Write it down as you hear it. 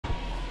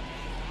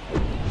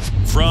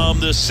From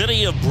the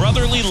city of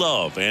brotherly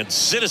love and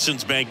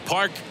Citizens Bank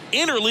Park,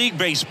 interleague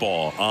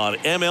baseball on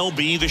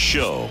MLB The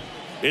Show.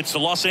 It's the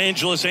Los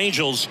Angeles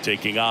Angels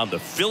taking on the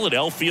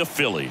Philadelphia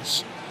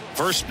Phillies.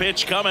 First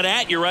pitch coming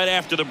at you right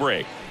after the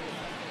break.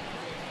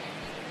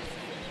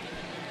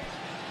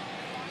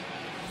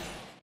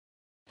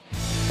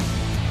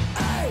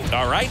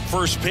 All right,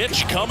 first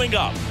pitch coming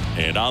up.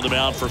 And on the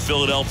mound for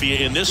Philadelphia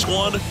in this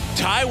one,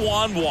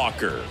 Taijuan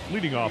Walker.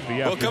 Leading off the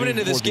well, coming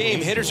into this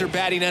game, hitters are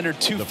batting under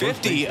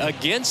 250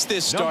 against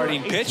this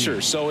starting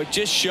pitcher. So it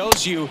just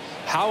shows you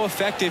how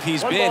effective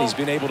he's been. He's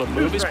been able to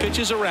move his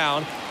pitches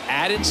around,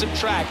 add and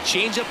subtract,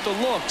 change up the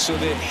look so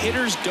that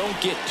hitters don't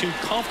get too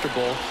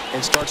comfortable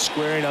and start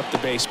squaring up the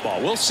baseball.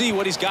 We'll see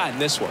what he's got in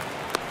this one.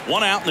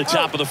 One out in the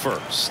top of the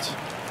first.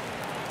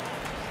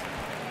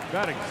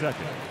 Batting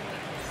second,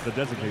 the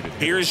designated.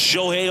 Here's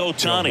Shohei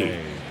Ohtani.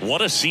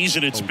 What a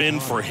season it's been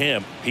for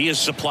him. He has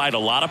supplied a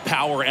lot of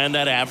power and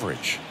that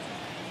average.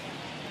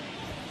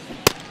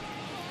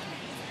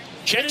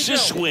 Checks his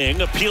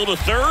swing, appeal to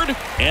third,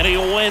 and he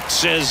went,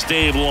 says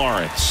Dave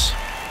Lawrence.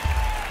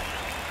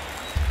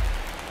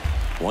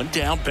 One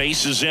down,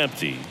 base is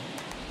empty.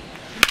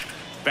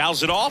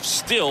 Fouls it off,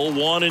 still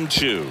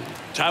 1-2.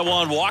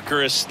 Taijuan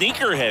Walker, a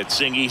sneakerhead,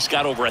 saying he's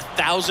got over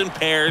 1,000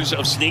 pairs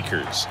of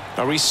sneakers.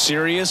 Are we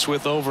serious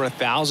with over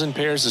 1,000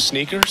 pairs of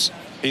sneakers?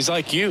 He's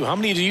like you. How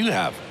many do you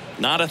have?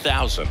 Not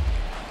 1,000.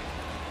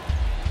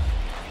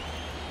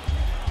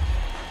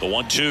 The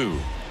 1-2.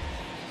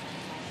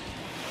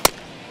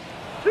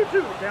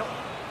 2-2 count.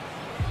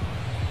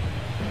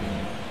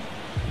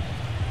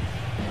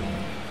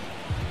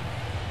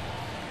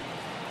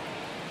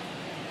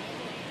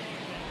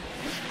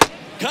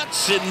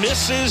 Cuts and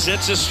misses.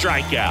 It's a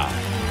strikeout.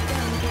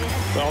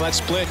 Well, that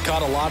split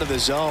caught a lot of the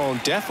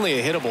zone. Definitely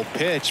a hittable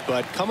pitch,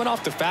 but coming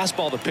off the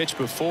fastball the pitch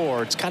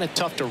before, it's kind of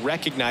tough to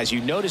recognize. You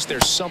notice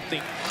there's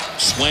something.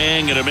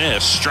 Swing and a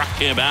miss. Struck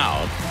him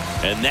out.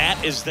 And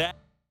that is that.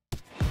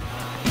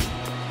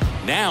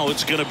 Now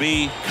it's going to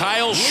be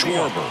Kyle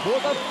Schwarber. For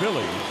the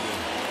Phillies,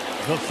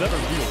 the center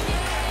fielder,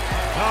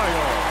 Kyle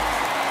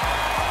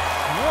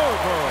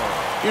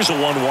Schwarber. Here's a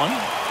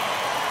 1-1.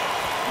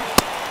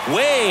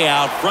 Way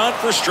out front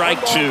for strike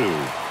two.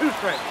 Two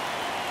strikes.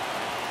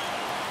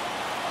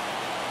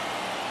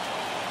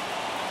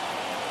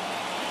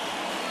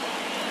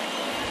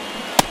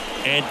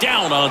 And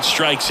down on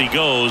strikes he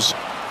goes.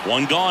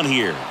 One gone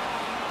here.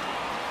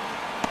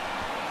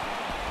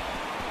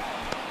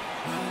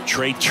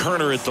 Trey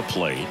Turner at the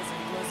plate.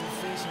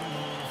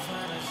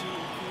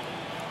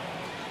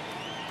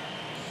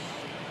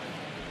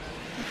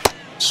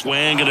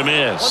 Swing and a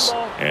miss.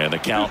 And the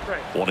count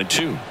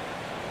 1-2.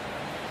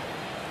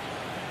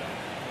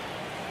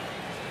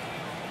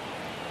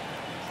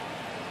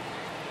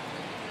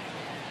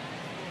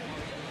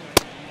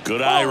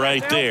 Good eye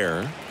right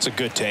there. It's a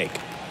good take.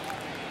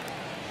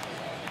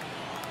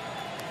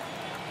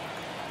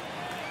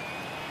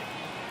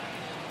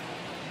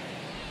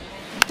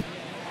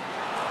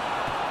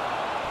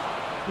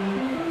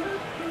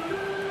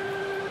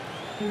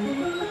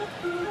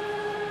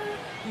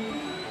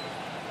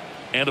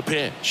 And a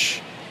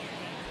pitch.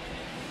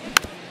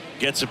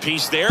 Gets a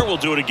piece there. We'll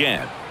do it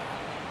again.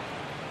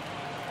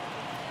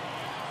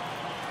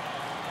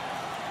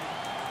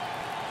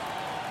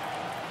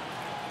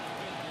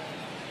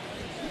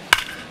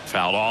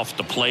 Fouled off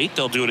the plate.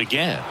 They'll do it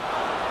again.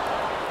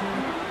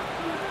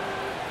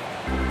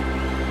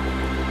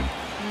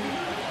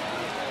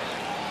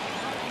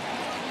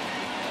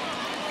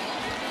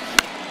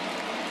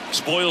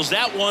 Spoils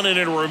that one, and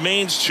it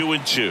remains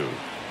 2-2.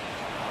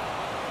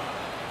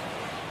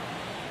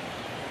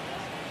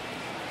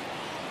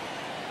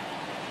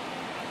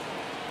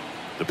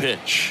 The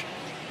pitch.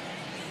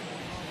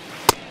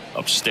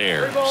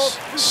 Upstairs.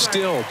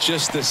 Still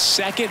just the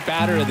second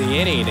batter of the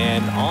inning,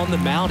 and on the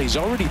mound he's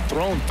already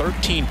thrown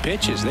 13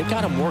 pitches. They've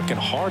got him working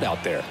hard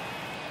out there.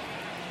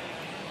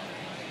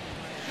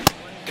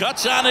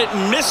 Cuts on it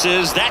and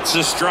misses. That's a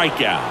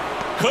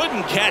strikeout.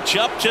 Couldn't catch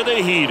up to the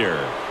heater.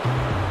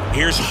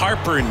 Here's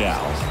Harper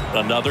now.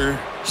 Another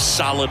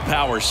solid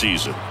power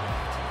season.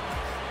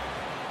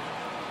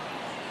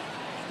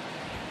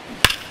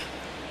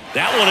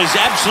 That one is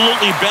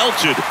absolutely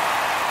belted.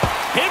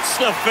 Hits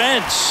the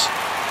fence.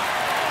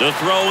 The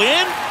throw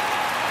in.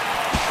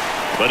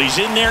 But he's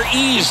in there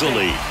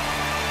easily.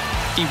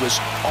 He was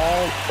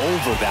all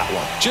over that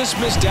one. Just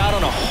missed out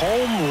on a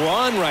home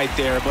run right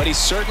there, but he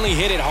certainly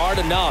hit it hard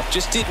enough.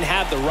 Just didn't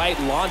have the right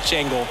launch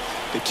angle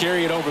to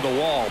carry it over the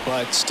wall,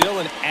 but still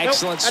an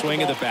excellent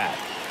swing of the bat.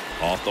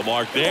 Off the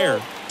mark there.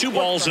 2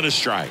 balls and a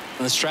strike.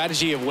 And the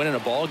strategy of winning a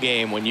ball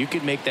game, when you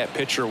could make that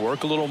pitcher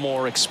work a little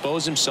more,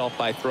 expose himself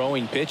by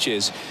throwing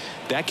pitches,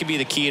 that could be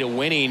the key to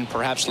winning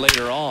perhaps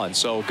later on.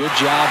 So good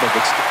job of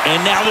it.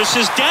 And now this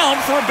is down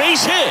for a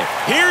base hit.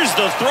 Here's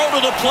the throw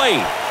to the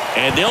plate.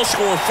 And they'll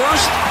score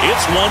first.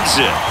 It's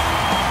 1-0.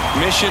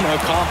 Mission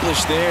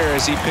accomplished there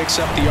as he picks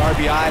up the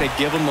RBI to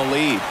give him the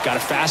lead. Got a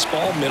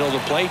fastball, middle of the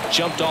plate,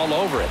 jumped all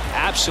over it.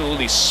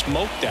 Absolutely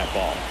smoked that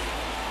ball.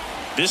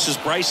 This is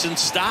Bryson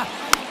Stott.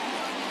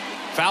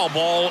 Foul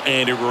ball,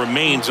 and it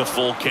remains a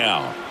full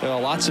count. Well,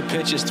 lots of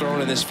pitches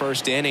thrown in this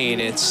first inning.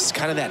 It's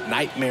kind of that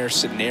nightmare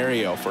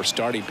scenario for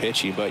starting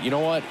pitching. But you know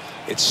what?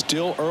 It's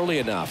still early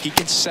enough. He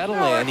can settle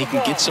in. He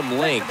can get some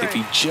length if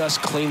he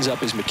just cleans up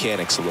his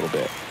mechanics a little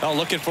bit. Oh,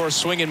 looking for a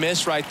swing and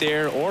miss right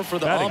there, or for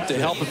the ump to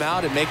help him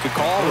out and make a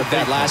call with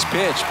that last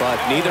pitch. But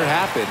neither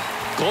happened.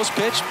 Close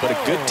pitch, but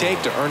a good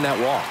take to earn that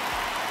walk.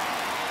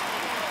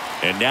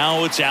 And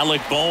now it's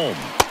Alec Bohm.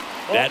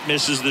 That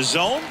misses the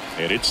zone,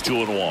 and it's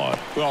 2-1.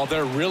 Well,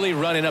 they're really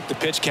running up the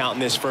pitch count in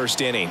this first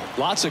inning.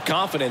 Lots of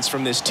confidence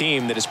from this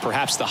team that is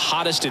perhaps the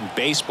hottest in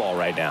baseball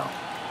right now.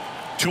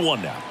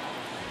 2-1 now.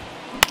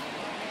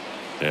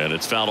 And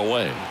it's fouled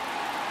away.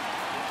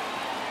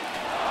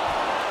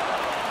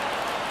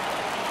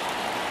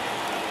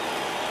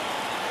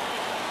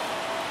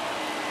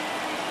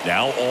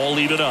 Now all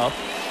even up.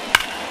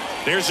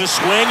 There's a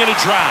swing and a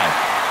drive.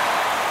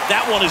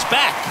 That one is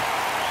back.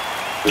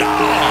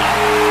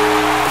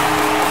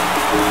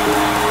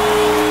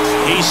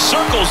 He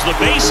circles the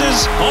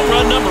bases. Home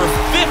run number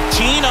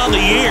 15 on the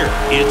year.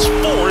 It's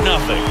 4-0.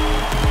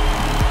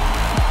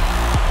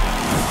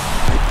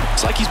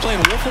 It's like he's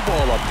playing wiffle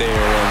ball up there,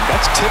 and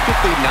that's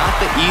typically not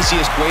the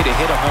easiest way to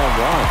hit a home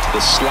run. To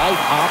the slight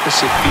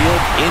opposite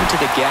field, into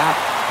the gap.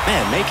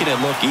 Man, making it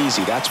look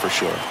easy, that's for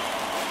sure.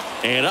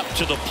 And up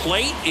to the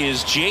plate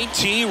is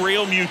JT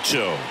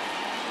Realmuto.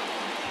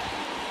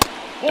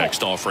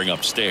 Next offering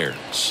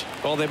upstairs.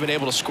 Well, they've been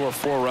able to score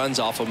 4 runs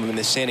off of him in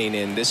this inning,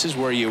 and this is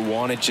where you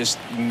want to just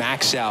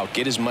max out,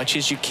 get as much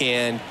as you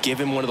can, give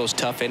him one of those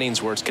tough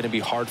innings where it's going to be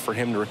hard for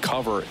him to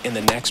recover in the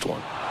next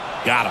one.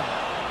 Got him.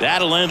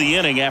 That'll end the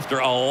inning after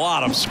a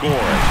lot of scoring.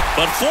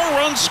 But 4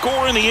 runs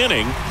score in the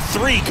inning,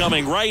 3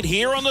 coming right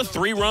here on the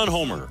 3-run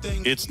homer.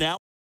 It's now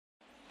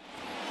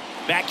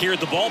back here at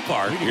the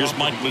ballpark. Here's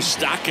Mike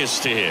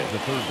Moustakas to hit. The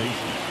third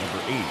baseman,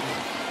 number 8,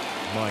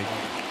 Mike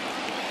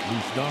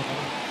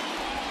Moustakas.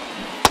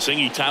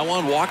 Singy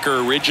Taijuan Walker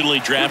originally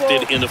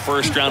drafted in the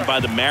first round by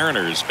the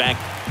Mariners back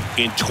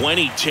in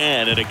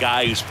 2010, and a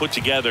guy who's put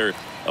together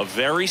a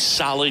very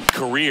solid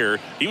career.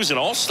 He was an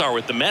all-star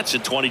with the Mets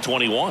in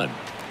 2021.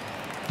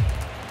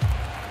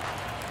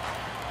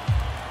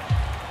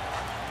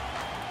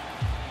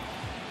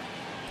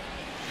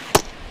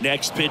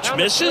 Next pitch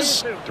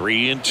misses.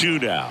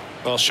 3-2 now.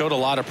 Well, showed a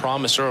lot of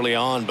promise early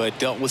on, but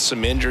dealt with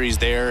some injuries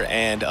there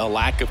and a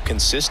lack of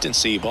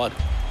consistency. But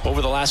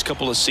over the last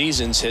couple of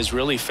seasons has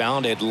really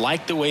found it.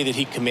 Like the way that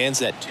he commands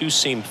that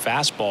two-seam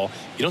fastball.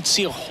 You don't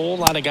see a whole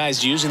lot of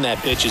guys using that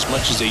pitch as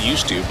much as they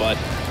used to, but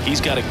he's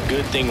got a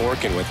good thing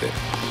working with it.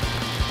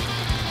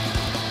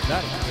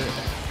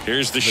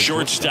 Here's the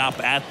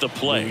shortstop at the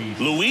plate,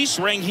 Luis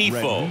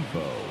Rengifo.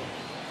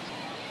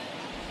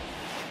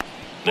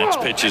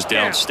 Next pitch is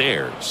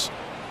downstairs.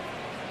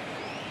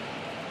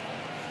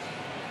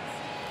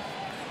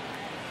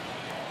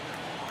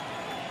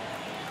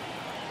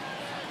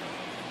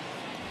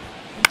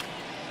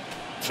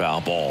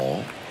 Foul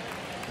ball.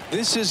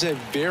 This is a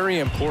very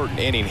important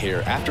inning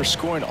here. After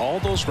scoring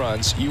all those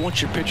runs, you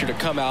want your pitcher to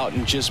come out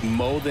and just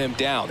mow them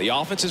down. The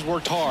offense has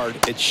worked hard.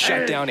 It's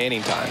shut down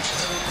inning time.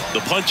 The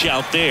punch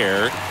out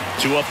there.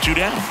 2 up, 2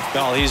 down.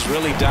 Well, he's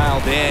really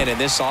dialed in, and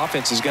this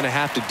offense is going to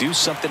have to do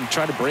something to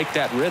try to break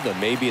that rhythm.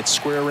 Maybe it's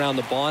square around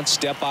the bunt,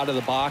 step out of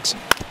the box,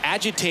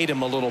 agitate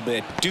him a little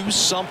bit, do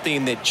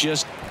something that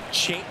just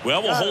change.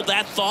 Well, we'll hold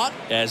that thought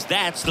as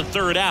that's the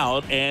 3rd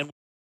out, and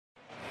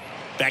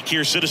back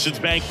here, Citizens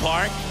Bank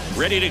Park,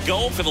 ready to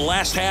go for the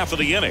last half of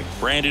the inning.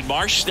 Brandon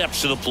Marsh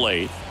steps to the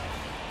plate.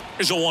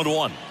 Here's a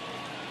 1-1.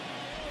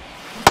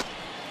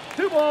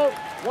 2 balls,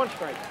 1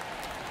 strike.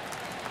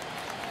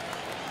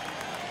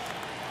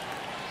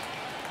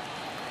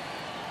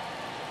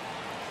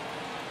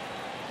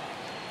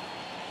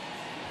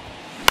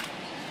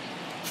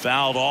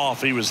 Fouled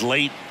off. He was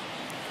late.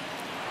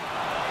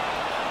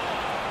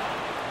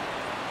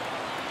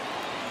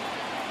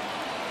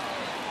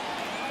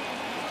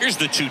 Here's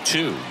the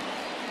 2-2.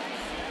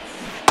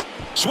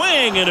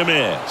 Swing and a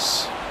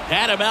miss.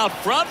 Had him out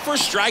front for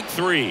strike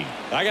 3.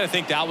 I got to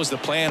think that was the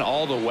plan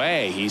all the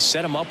way. He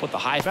set him up with the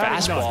high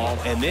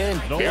fastball and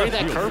then bury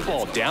that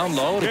curveball down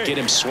low to get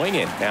him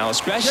swinging. Now,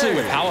 especially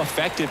with how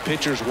effective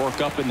pitchers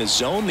work up in the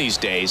zone these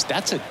days,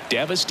 that's a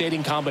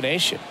devastating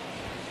combination.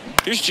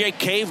 Here's Jake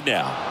Cave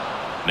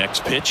now.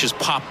 Next pitch has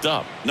popped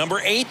up. Number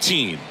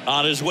 18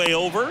 on his way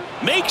over.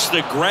 Makes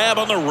the grab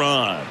on the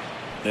run.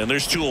 And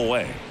there's 2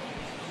 away.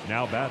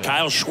 Now batting,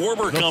 Kyle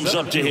Schwarber comes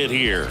up to hit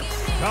here.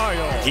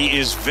 Kyle. He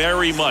is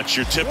very much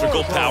your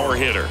typical power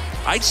hitter.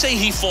 I'd say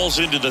he falls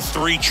into the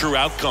 3 true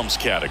outcomes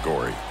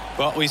category.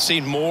 Well, we've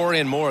seen more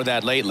and more of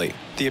that lately.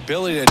 The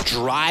ability to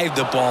drive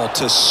the ball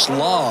to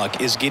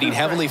slug is getting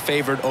heavily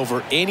favored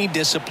over any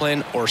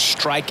discipline or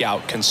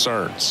strikeout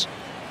concerns.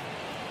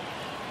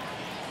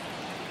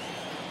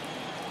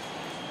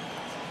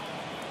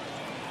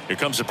 Here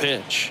comes a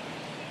pitch.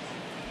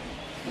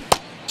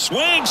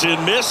 Swings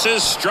and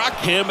misses, struck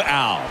him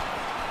out.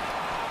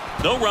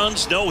 No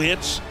runs, no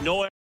hits,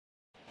 no.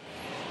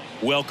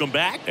 Welcome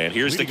back, and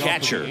here's the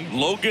catcher,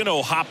 Logan The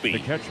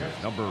O'Hoppe. catcher,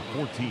 number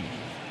 14,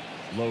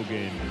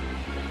 Logan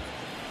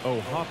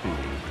O'Hoppy.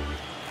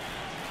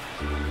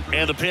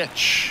 And the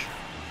pitch.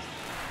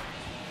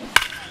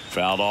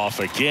 Fouled off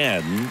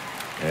again,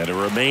 and it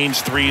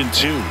remains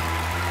 3-2.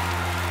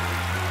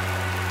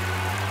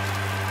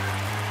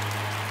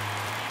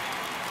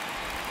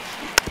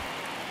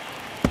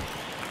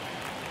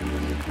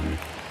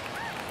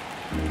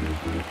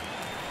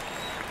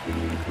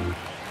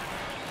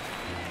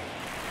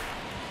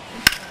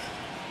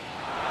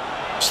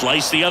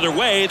 Slice the other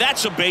way.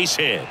 That's a base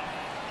hit.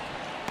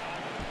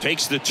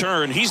 Takes the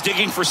turn. He's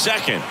digging for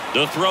second.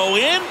 The throw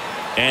in,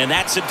 and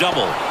that's a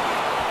double.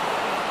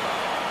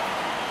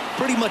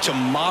 Pretty much a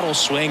model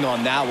swing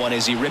on that one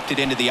as he ripped it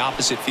into the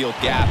opposite field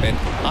gap, and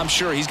I'm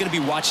sure he's going to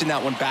be watching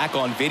that one back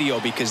on video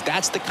because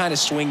that's the kind of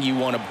swing you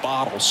want to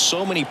bottle.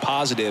 So many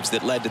positives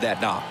that led to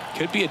that knock.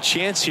 Could be a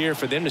chance here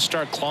for them to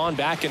start clawing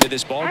back into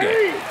this ball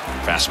game.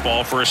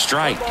 Fastball for a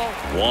strike.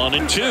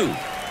 1-2.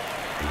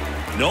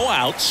 No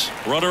outs.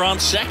 Runner on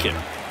second.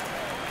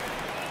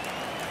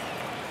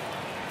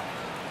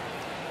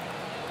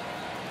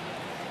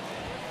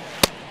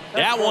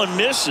 That one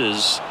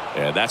misses,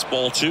 and that's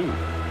ball 2.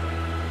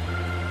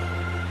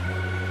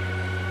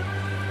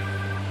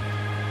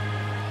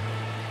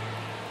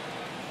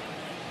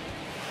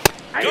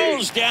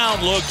 Goes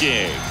down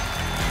looking.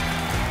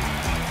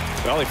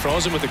 Well, he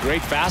throws him with a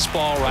great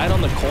fastball right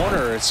on the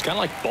corner. It's kind of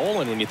like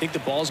bowling when you think the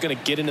ball's going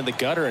to get into the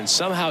gutter and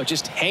somehow it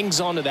just hangs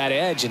onto that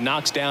edge and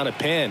knocks down a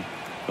pin.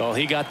 Well,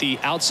 he got the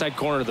outside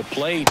corner of the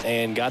plate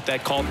and got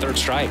that called third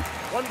strike.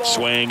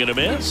 Swing and a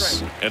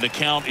miss, and the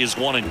count is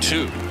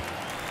 1-2.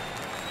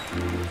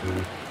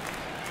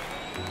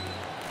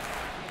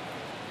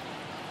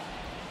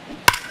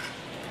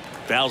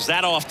 Fouls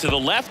that off to the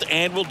left,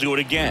 and we'll do it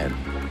again.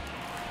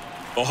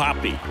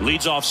 O'Hoppy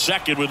leads off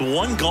second with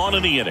 1 gone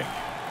in the inning.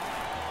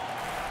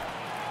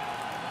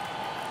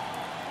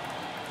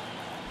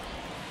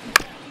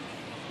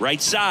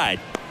 Right side.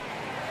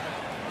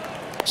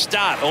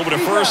 Stott over to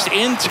first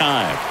in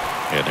time.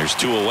 And there's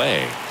 2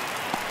 away.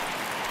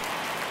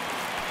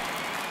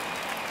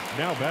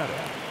 Now batting,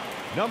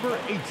 number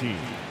 18.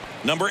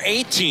 Number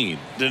 18,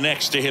 the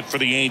next to hit for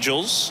the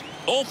Angels.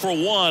 0 for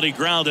 1. He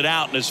grounded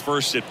out in his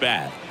first at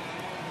bat.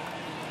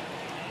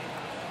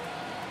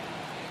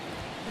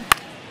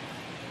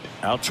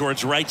 Out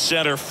towards right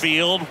center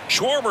field.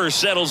 Schwarber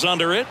settles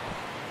under it.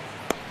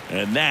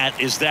 And that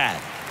is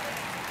that.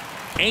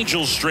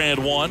 Angels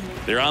strand 1.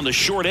 They're on the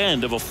short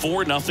end of a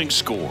 4-0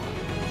 score.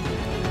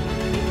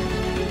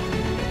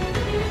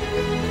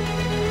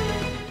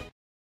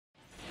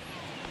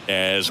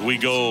 As we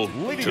go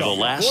to the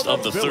last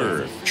of the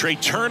third. Trey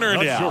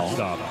Turner now.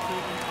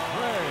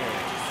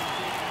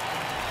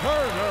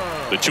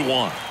 The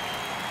 2-1.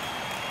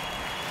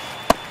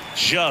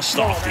 Just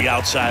off the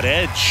outside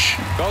edge.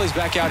 Well, he's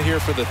back out here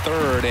for the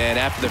third, and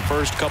after the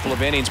first couple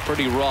of innings,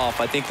 pretty rough.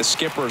 I think the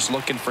skipper's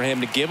looking for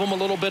him to give him a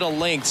little bit of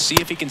length, see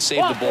if he can save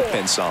the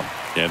bullpen some.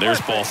 And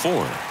there's ball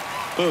 4.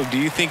 Boog, do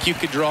you think you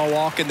could draw a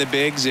walk in the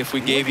bigs if we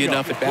gave you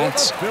enough at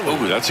bats?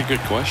 Oh, that's a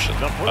good question.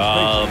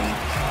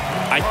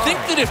 I think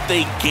that if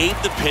they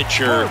gave the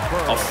pitcher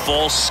a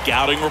false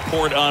scouting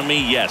report on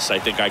me, yes, I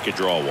think I could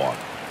draw a walk.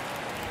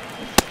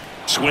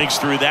 Swings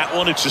through that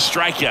one. It's a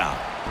strikeout.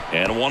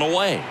 And 1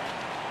 away.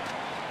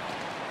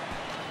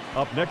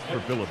 Up next for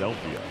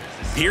Philadelphia.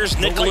 Here's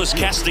Nicholas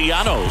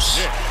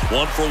Castellanos.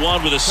 1 for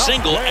 1 with a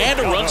single and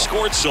a run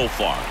scored so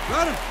far.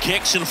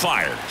 Kicks and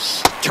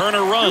fires.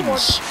 Turner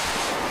runs.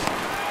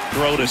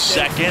 Throw to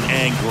second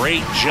and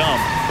great jump.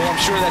 Well, I'm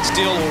sure that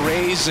still will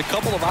raise a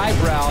couple of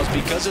eyebrows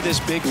because of this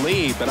big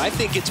lead, but I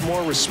think it's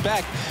more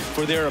respect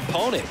for their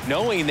opponent,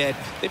 knowing that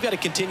they've got to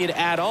continue to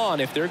add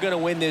on if they're going to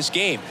win this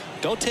game.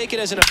 Don't take it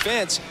as an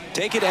offense.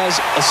 Take it as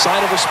a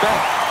sign of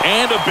respect.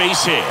 And a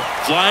base hit.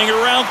 Flying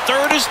around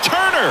third is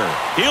Turner.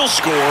 He'll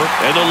score,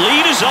 and the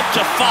lead is up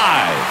to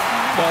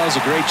 5. Well, it's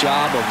a great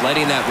job of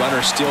letting that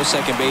runner steal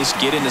second base,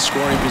 get in the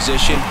scoring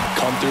position,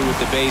 come through with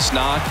the base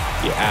knock.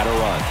 You add a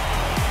run.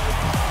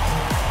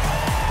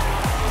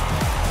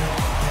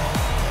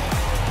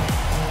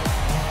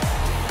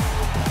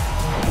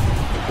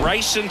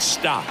 Bryson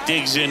Stott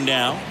digs in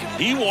now.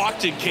 He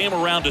walked and came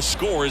around to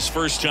score his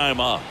first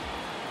time up.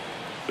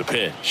 The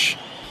pitch.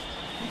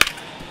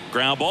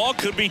 Ground ball,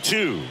 could be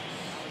 2.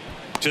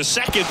 To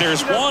second,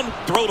 there's 1.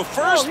 Throw to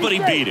first, but he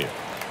beat it.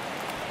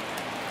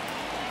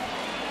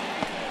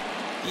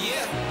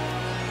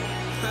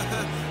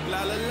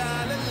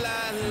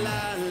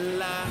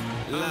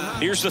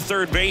 Here's the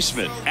third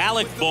baseman,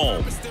 Alec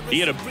Bohm. He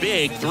had a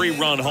big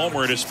 3-run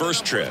homer in his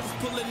first trip.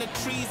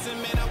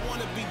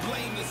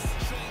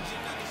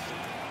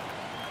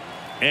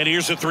 And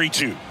here's a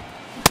 3-2.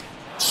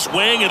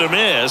 Swing and a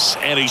miss,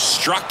 and he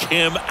struck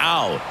him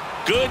out.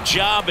 Good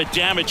job at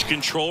damage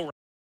control.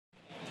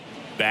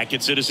 Back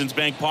at Citizens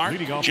Bank Park,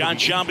 John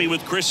Sciambi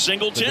with Chris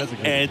Singleton,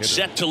 and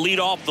set to lead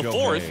off the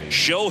fourth,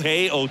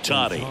 Shohei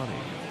Ohtani.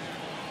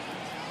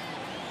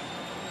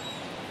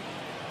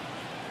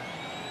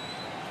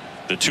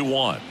 The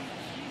 2-1.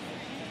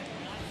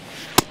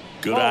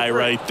 Good eye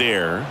right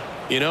there.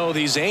 You know,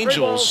 these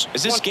Angels,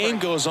 as this game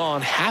goes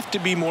on, have to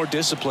be more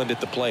disciplined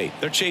at the plate.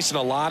 They're chasing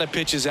a lot of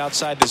pitches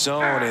outside the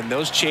zone, and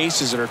those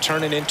chases are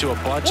turning into a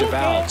bunch of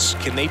outs.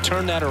 Can they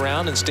turn that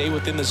around and stay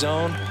within the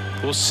zone?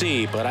 We'll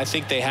see, but I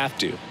think they have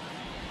to.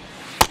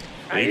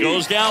 He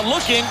goes down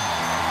looking.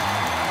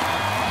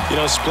 You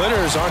know,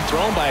 splitters aren't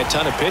thrown by a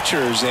ton of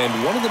pitchers,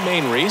 and one of the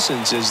main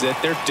reasons is that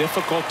they're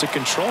difficult to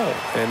control.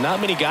 And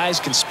not many guys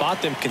can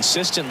spot them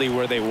consistently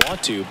where they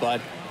want to, but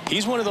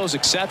he's one of those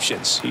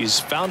exceptions.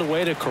 He's found a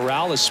way to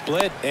corral a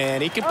split,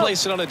 and he can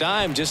place it on a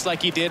dime just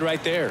like he did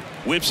right there.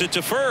 Whips it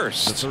to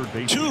first.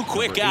 2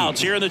 quick outs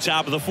here in the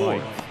top of the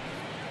 4th.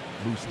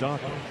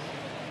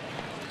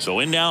 So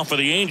in now for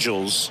the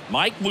Angels,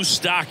 Mike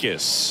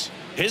Moustakas.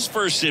 His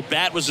first at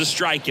bat was a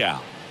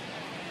strikeout.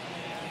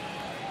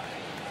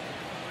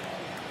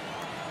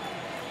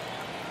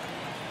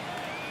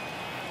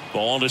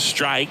 Ball to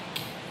strike.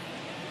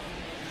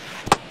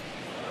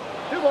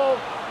 2 balls,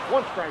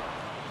 1 strike.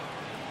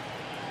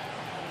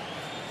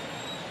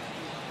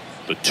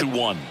 The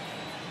 2-1.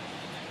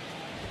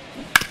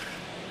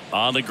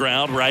 On the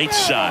ground, right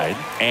side,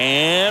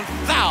 and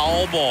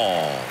foul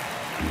ball.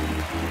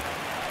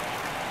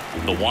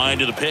 The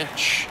wind of the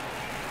pitch.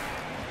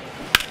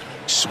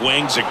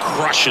 Swings and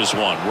crushes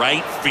one.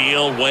 Right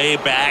field, way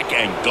back,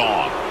 and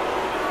gone.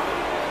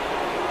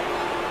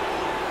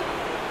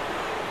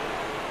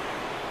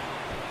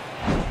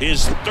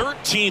 His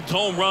 13th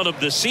home run of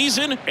the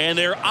season, and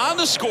they're on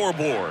the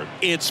scoreboard.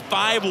 It's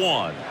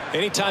 5-1.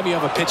 Anytime you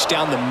have a pitch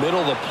down the middle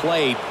of the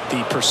plate,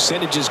 the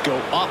percentages go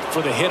up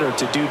for the hitter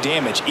to do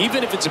damage,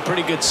 even if it's a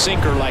pretty good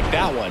sinker like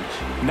that one.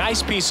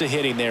 Nice piece of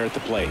hitting there at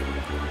the plate.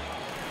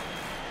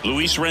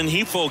 Luis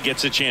Rengifo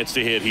gets a chance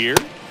to hit here.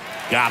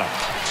 Got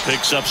him.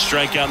 Picks up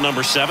strikeout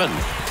number 7.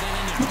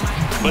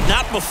 But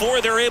not before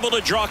they're able to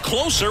draw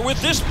closer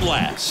with this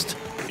blast.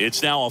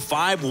 It's now a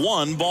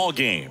 5-1 ball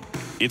game.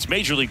 It's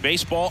Major League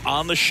Baseball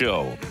on the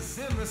show.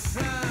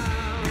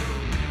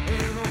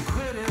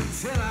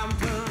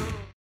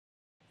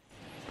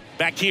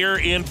 Back here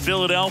in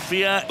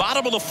Philadelphia,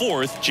 bottom of the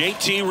 4th,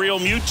 JT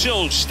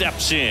Realmuto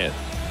steps in.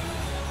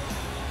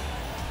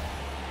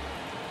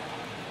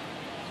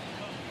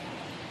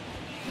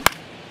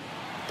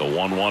 The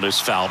 1-1 is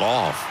fouled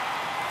off.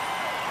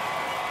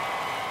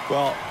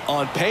 Well,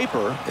 on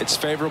paper, it's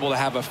favorable to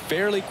have a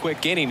fairly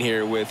quick inning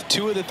here with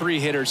 2 of the 3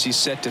 hitters he's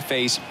set to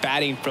face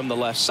batting from the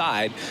left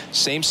side,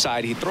 same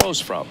side he throws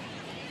from.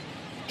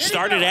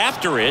 Started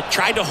after it,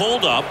 tried to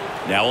hold up.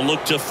 Now a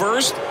look to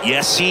first.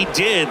 Yes, he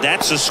did.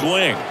 That's a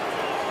swing.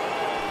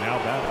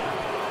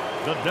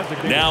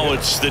 Now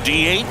it's the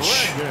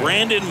DH,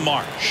 Brandon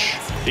Marsh.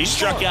 He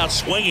struck out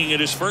swinging at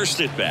his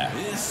first at bat.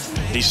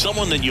 He's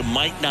someone that you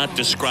might not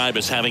describe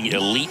as having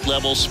elite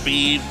level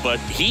speed, but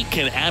he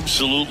can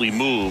absolutely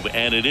move,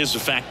 and it is a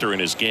factor in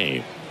his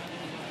game.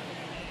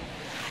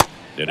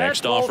 The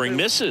next offering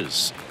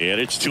misses, and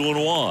it's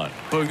 2-1.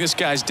 Boog, this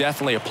guy's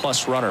definitely a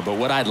plus runner, but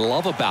what I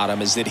love about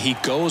him is that he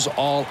goes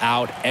all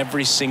out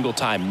every single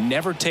time,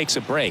 never takes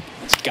a break.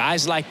 It's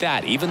guys like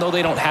that, even though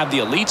they don't have the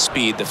elite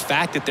speed, the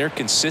fact that they're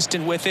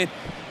consistent with it,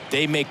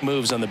 they make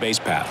moves on the base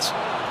paths.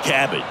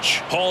 Cabbage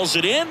hauls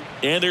it in,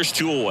 and there's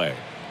 2 away.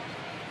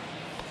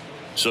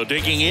 So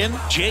digging in,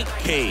 Jake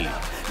Cave.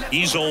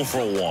 He's 0 for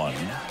 1.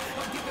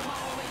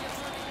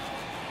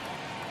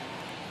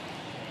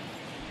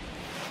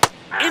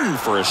 In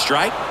for a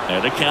strike,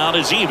 and the count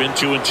is even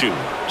 2-2.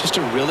 Just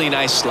a really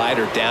nice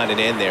slider down and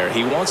in there.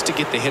 He wants to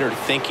get the hitter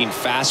thinking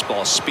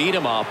fastball, speed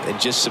him up, and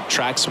just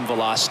subtract some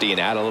velocity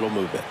and add a little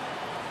movement.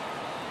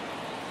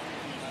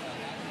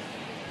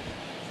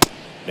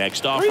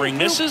 Next offering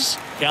misses.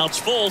 Counts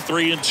full,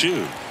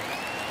 3-2.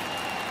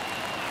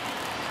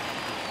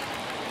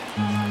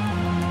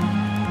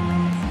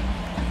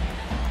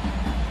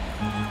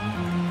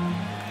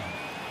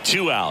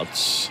 Two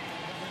outs.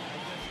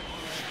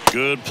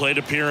 Good plate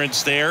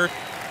appearance there.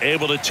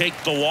 Able to take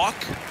the walk.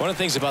 One of the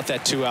things about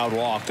that 2-out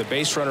walk, the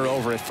base runner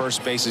over at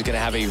first base is going to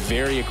have a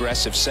very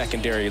aggressive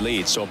secondary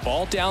lead. So a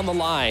ball down the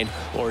line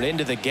or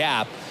into the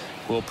gap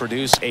will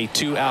produce a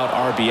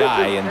 2-out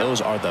RBI, and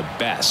those are the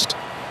best.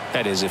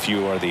 That is, if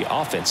you are the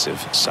offensive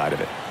side of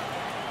it.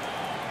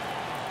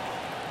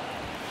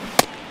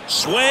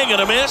 Swing and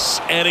a miss,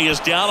 and he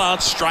is down on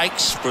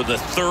strikes for the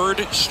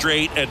 3rd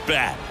straight at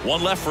bat.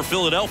 1 left for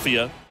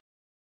Philadelphia.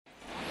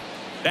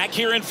 Back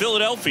here in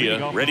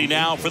Philadelphia, ready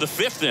now for the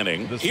 5th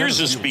inning. Here's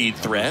a speed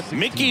threat,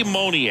 Mickey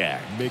Moniak.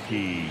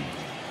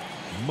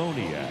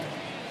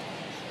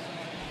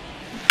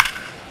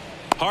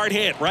 Hard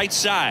hit, right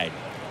side.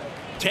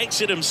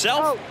 Takes it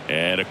himself,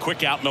 and a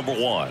quick out, number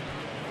 1.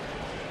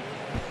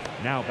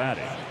 Now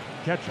batting,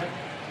 catcher,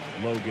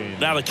 Logan.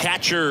 Now the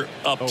catcher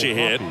up to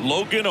hit,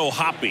 Logan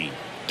O'Hoppe.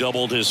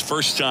 Doubled his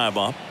first time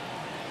up.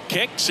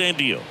 Kicks and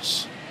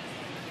deals.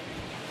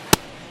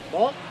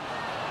 Ball.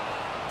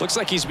 Looks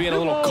like he's being a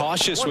little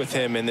cautious with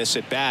him in this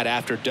at bat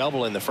after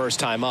doubling the first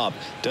time up.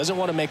 Doesn't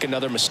want to make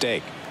another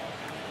mistake.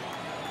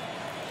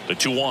 The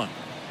 2-1.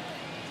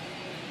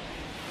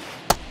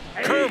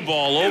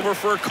 Curveball over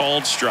for a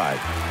called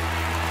strike.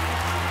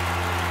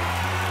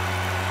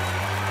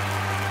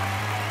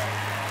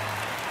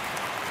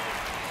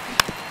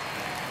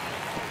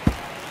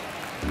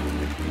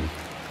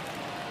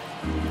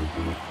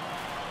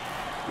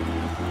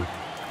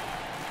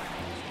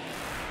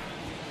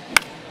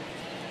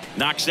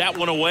 Knocks that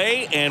one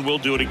away, and we'll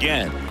do it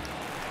again.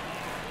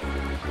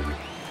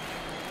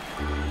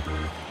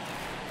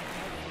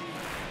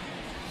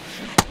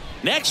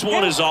 Next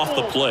one is off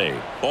the plate.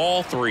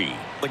 Ball 3.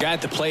 The guy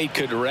at the plate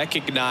could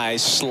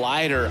recognize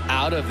slider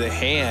out of the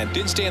hand.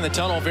 Didn't stay in the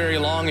tunnel very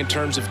long in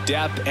terms of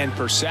depth and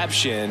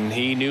perception.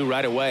 He knew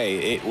right away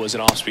it was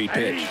an off-speed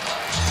pitch.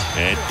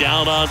 And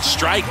down on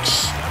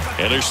strikes.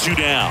 And there's 2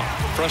 down.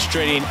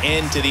 Frustrating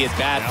end to the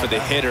at-bat for the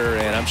hitter,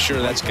 and I'm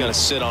sure that's going to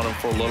sit on him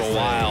for a little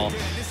while.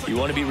 You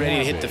want to be ready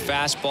to hit the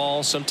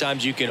fastball.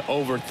 Sometimes you can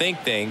overthink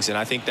things, and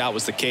I think that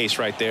was the case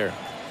right there.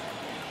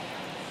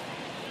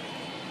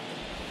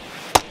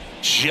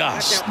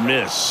 Just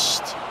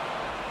missed.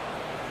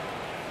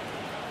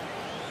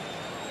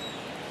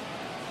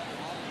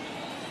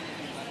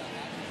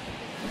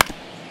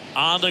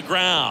 On the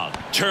ground,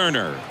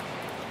 Turner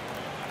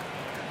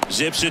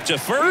zips it to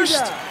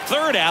first.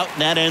 Third out,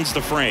 and that ends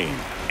the frame.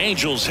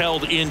 Angels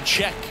held in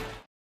check.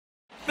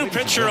 New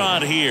pitcher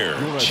on here,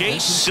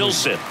 Chase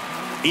Silson.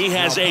 He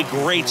has a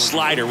great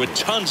slider with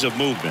tons of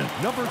movement.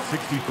 Number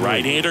 63.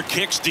 Right-hander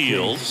kicks,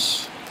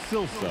 deals.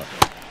 Silsa.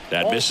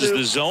 That misses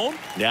the zone.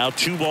 Now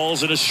 2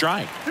 balls and a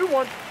strike.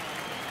 2-1.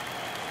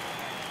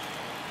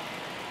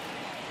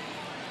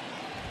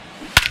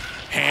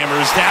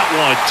 Hammers that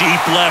one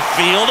deep left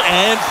field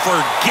and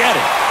forget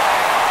it.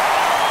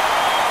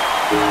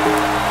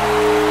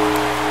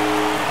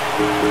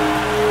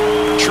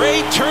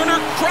 Trey Turner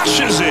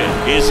crushes it.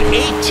 His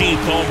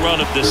 18th home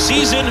run of the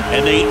season,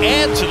 and they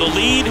add to the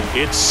lead.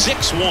 It's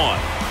 6-1.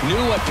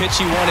 Knew what pitch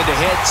he wanted to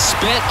hit.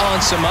 Spent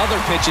on some other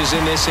pitches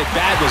in this at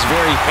bat. Was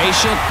very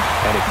patient,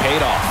 and it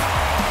paid off.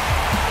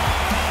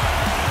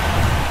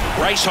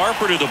 Bryce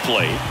Harper to the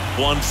plate.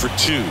 1 for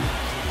 2.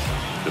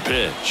 The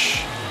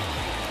pitch.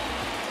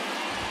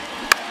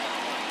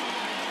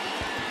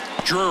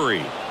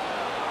 Drury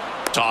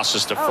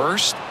tosses to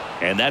first,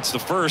 and that's the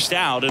first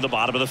out in the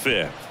bottom of the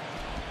 5th.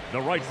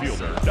 The right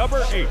fielder,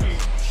 number 8,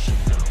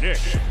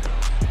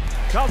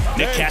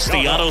 Nick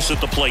Castellanos at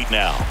the plate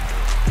now.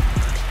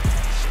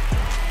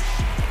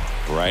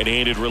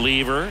 Right-handed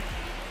reliever.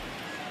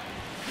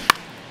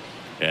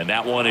 And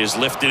that one is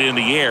lifted in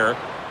the air.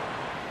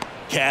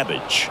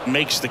 Cabbage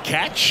makes the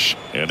catch,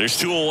 and there's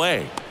 2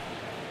 away.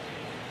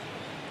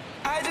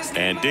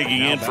 And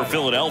digging in for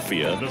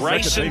Philadelphia,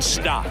 Bryson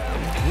Stott.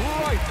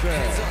 right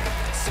there.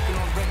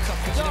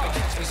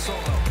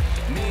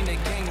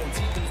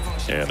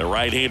 And the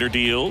right-hander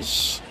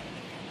deals.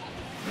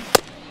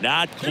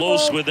 Not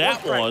close with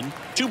that one.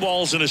 2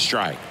 balls and a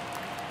strike.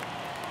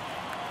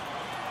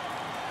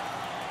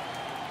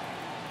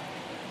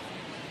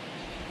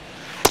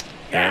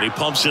 And he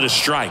pumps it a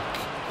strike.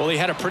 Well, he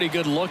had a pretty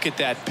good look at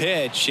that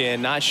pitch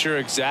and not sure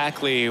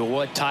exactly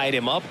what tied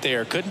him up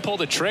there. Couldn't pull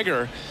the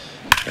trigger,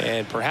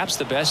 and perhaps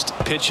the best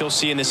pitch he'll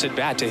see in this at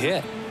bat to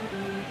hit.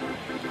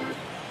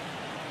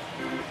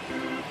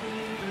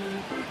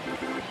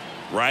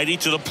 Righty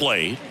to the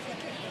plate.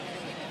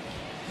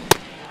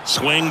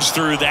 Swings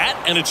through that,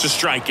 and it's a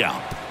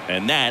strikeout.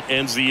 And that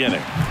ends the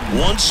inning.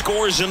 1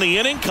 scores in the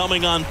inning,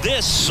 coming on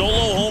this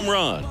solo home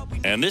run.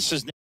 And this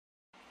is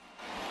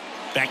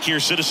back here,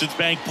 Citizens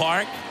Bank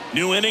Park.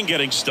 New inning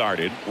getting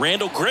started.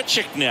 Randall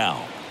Grichuk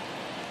now.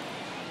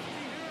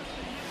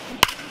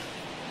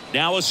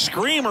 Now a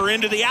screamer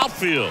into the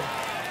outfield.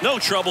 No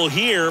trouble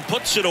here.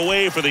 Puts it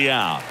away for the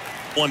out.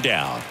 1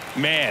 down.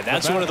 Man,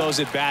 that's one of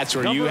those at-bats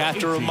where you have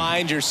to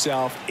remind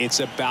yourself it's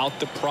about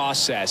the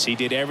process. He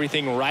did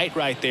everything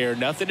right there.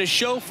 Nothing to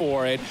show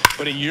for it.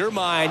 But in your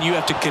mind, you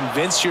have to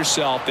convince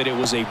yourself that it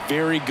was a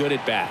very good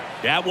at-bat.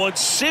 That one's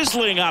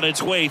sizzling on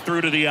its way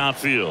through to the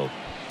outfield.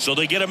 So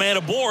they get a man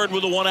aboard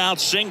with a 1-out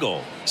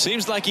single.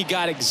 Seems like he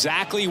got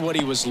exactly what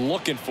he was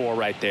looking for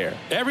right there.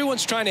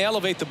 Everyone's trying to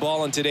elevate the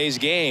ball in today's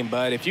game,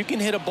 but if you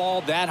can hit a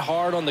ball that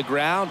hard on the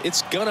ground,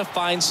 it's going to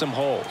find some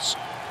holes.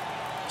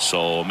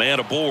 So man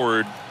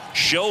aboard,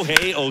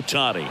 Shohei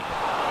Ohtani.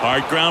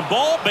 Hard ground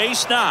ball,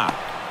 base knock.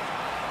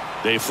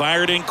 They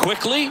fired in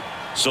quickly,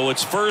 so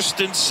it's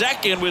 1st and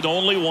 2nd with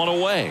only 1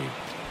 away.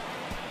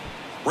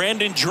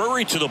 Brandon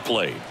Drury to the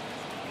plate.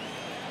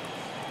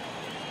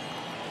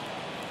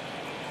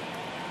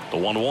 The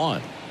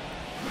 1-1.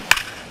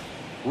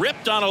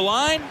 Ripped on a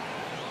line,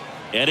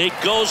 and it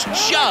goes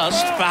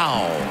just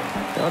foul.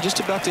 Well,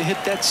 just about to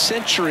hit that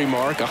century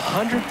mark.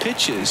 100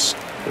 pitches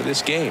for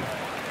this game.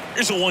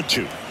 Here's a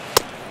 1-2.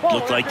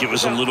 Looked like it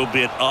was a little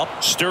bit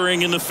up.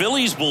 Stirring in the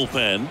Phillies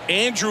bullpen,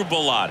 Andrew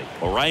Bellotti,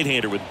 a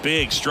right-hander with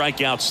big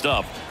strikeout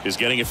stuff, is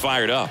getting it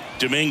fired up.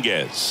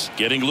 Dominguez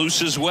getting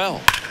loose as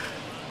well.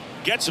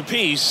 Gets a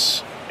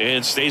piece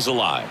and stays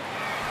alive.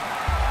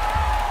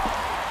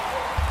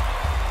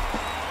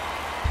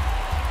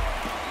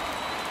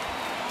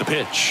 The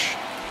pitch.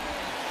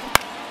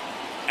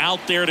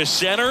 Out there to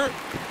center.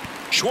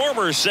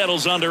 Schwarber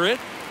settles under it.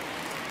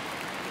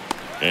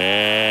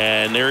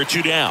 And there are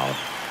 2 down.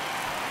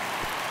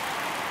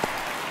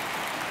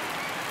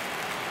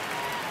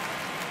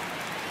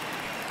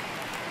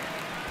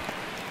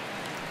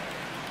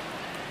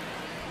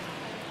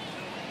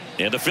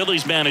 And the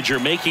Phillies manager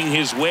making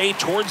his way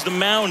towards the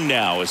mound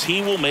now as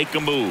he will make a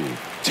move.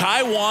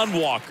 Taijuan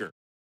Walker.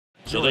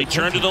 So they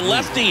turn to the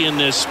lefty in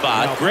this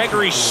spot,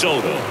 Gregory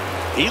Soto.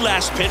 He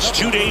last pitched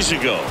 2 days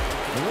ago.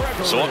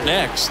 So up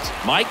next,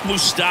 Mike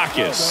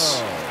Moustakas.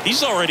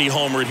 He's already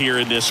homered here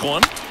in this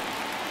one.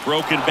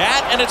 Broken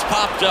bat, and it's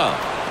popped up.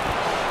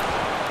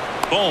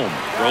 Boom.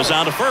 Throws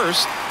out to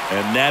first,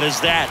 and that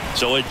is that.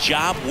 So a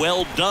job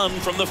well done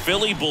from the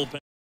Philly bullpen.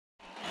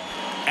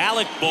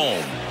 Alec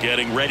Bohm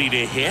getting ready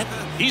to hit.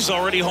 He's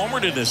already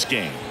homered in this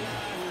game.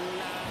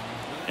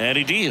 And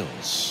he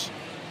deals.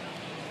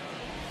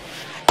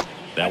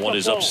 That one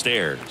is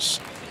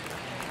upstairs.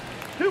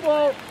 2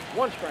 balls,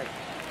 1 strike.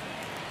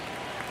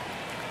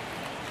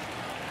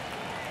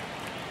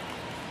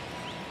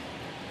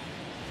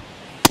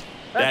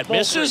 That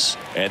misses,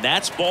 and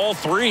that's ball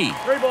 3.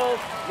 3 balls,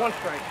 1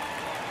 strike.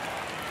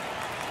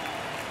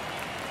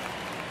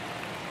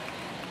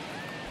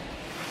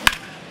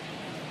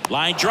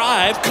 Line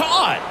drive,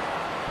 caught.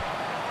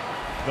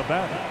 The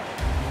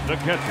batter, the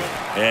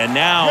catcher. And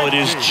now it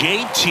is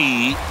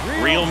JT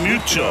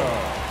Realmuto.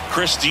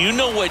 Chris, do you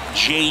know what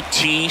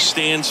JT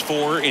stands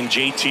for in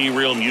JT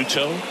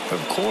Realmuto?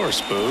 Of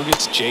course, Boog.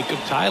 It's Jacob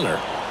Tyler.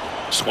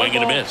 Swing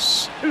and a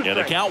miss. Yeah,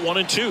 the count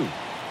 1-2.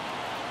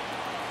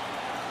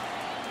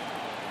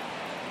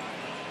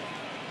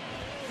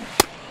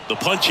 The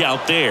punch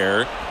out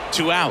there,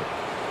 2 out.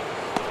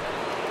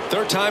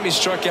 Third time he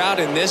struck out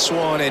in this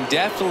one, and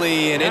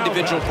definitely an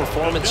individual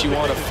performance you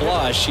want to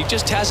flush. He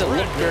just hasn't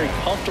looked very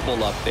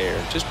comfortable up there.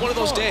 Just one of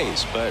those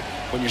days. But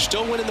when you're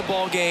still winning the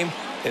ball game,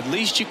 at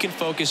least you can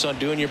focus on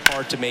doing your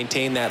part to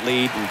maintain that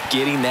lead and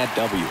getting that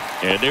W.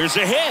 And there's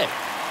a hit.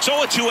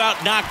 So a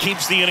 2-out knock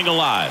keeps the inning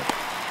alive.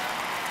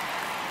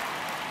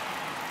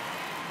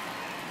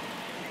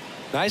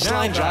 Nice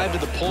line drive to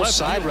the pull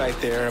side right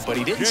there, but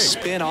he didn't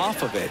spin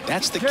off of it.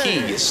 That's the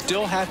key. You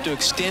still have to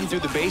extend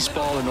through the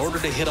baseball in order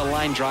to hit a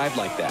line drive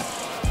like that.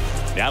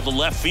 Now the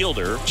left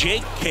fielder,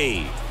 Jake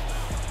Cave.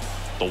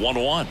 The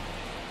 1-1.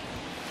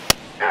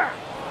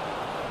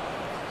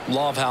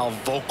 Love how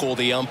vocal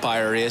the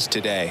umpire is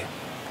today.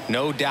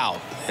 No doubt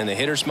in the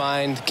hitter's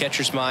mind,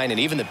 catcher's mind, and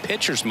even the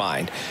pitcher's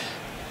mind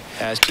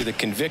as to the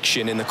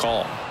conviction in the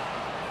call.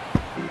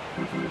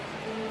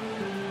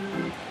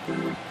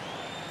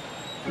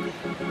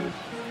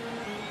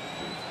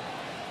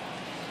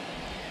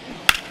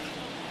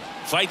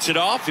 Fights it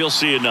off. He'll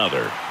see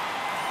another.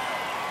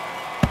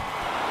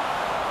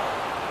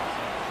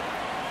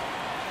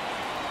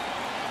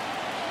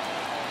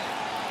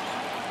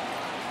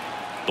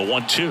 The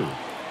 1-2.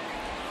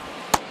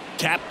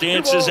 Tap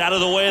dances out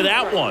of the way of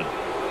that one.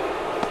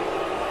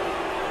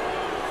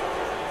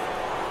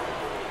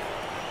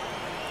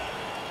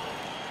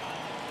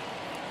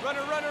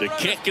 The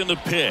kick and the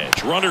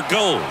pitch. Runner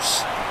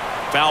goes.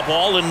 Foul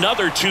ball.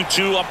 Another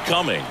 2-2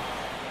 upcoming.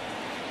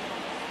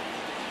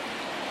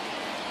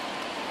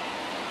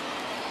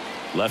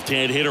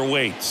 Left-hand hitter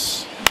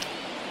waits.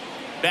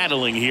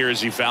 Battling here as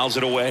he fouls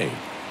it away.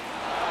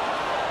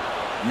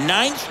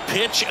 9th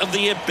pitch of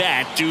the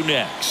at-bat due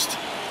next.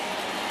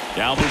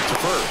 Now move to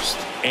first.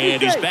 And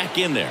he's back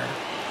in there.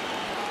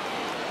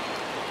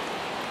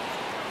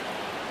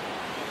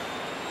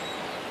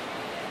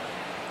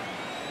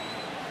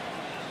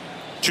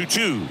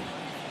 Two.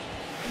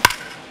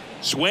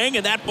 Swing,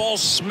 and that ball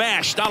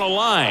smashed on a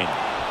line.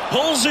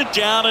 Pulls it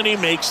down, and he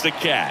makes the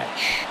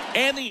catch.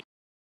 And the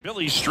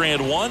Phillies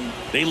strand 1.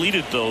 They lead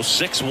it, though,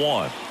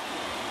 6-1.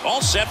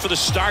 All set for the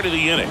start of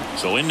the inning.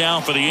 So in now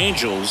for the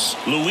Angels,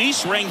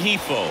 Luis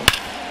Rengifo.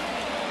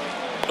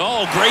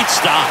 Oh, great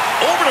stop.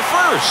 Over to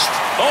first.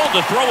 Oh,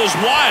 the throw is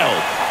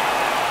wild.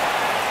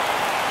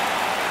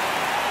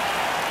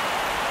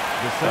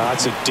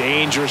 That's a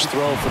dangerous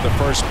throw for the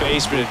first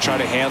baseman to try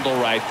to handle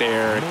right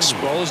there.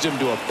 Exposed him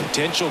to a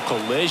potential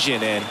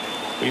collision, and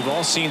we've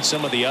all seen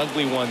some of the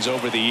ugly ones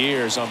over the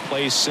years on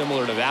plays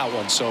similar to that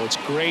one. So it's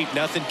great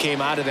nothing came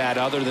out of that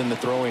other than the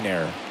throwing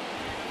error.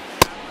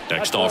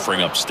 Next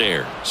offering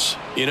upstairs.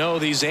 You know,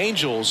 these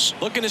Angels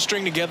looking to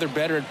string together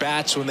better at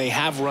bats when they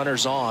have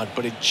runners on,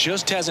 but it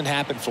just hasn't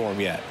happened for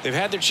them yet. They've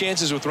had their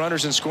chances with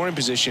runners in scoring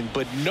position,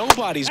 but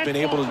nobody's been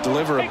able to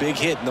deliver a big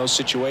hit in those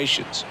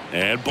situations.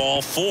 And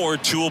ball 4,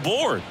 2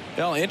 aboard.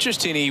 Well,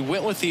 interesting. He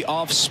went with the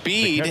off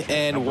speed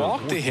and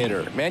walked the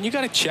hitter. Man, you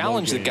got to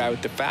challenge the guy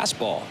with the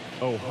fastball.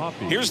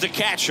 Here's the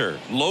catcher,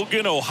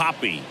 Logan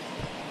O'Hoppe.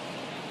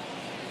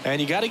 And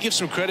you got to give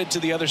some credit to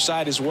the other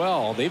side as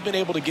well. They've been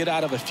able to get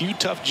out of a few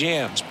tough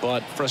jams,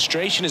 but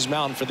frustration is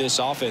mounting for this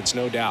offense,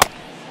 no doubt.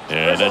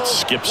 And that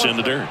skips in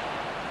the dirt.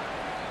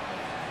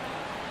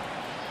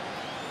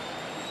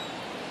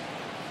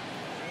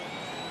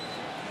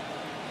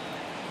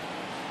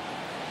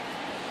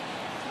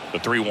 The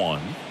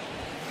 3-1.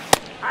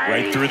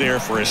 Right through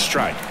there for a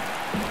strike.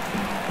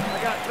 I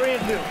got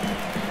 3-2.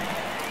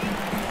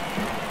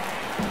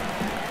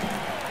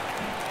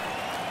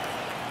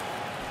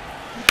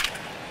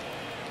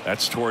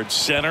 That's towards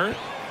center.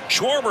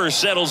 Schwarber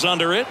settles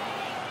under it.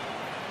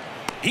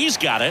 He's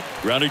got it.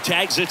 Runner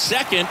tags at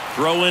second.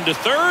 Throw into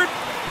third.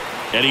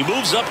 And he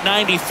moves up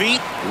 90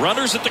 feet.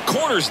 Runners at the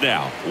corners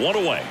now. One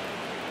away.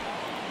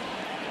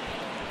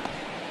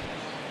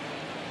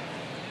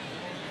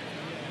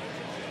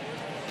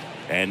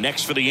 And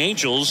next for the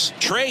Angels,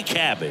 Trey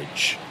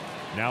Cabbage.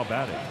 Now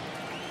batting,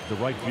 the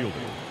right fielder,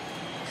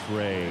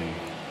 Trey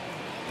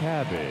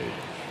Cabbage.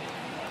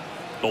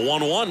 The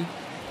 1-1.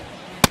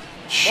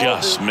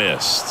 Just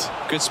missed.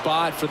 Good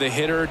spot for the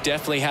hitter.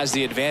 Definitely has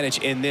the advantage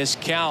in this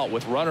count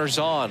with runners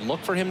on.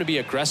 Look for him to be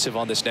aggressive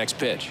on this next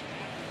pitch.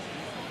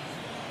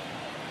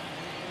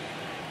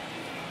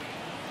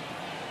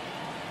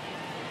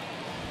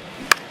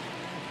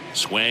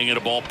 Swing and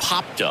a ball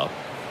popped up.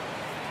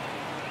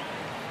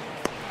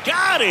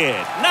 Got it.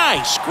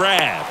 Nice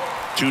grab.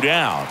 2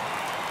 down.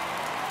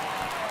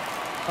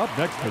 Up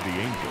next for the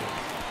Angels.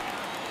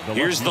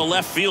 Here's the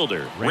left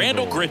fielder,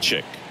 Randall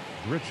Grichuk.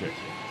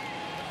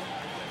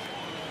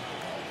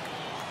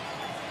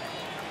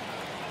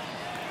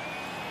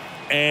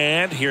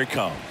 And here it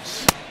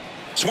comes.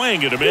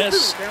 Swing and a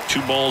miss.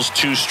 2 balls,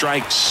 2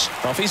 strikes.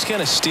 Well, if he's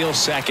going to steal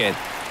second,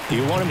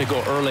 you want him to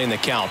go early in the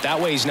count. That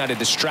way he's not a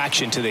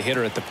distraction to the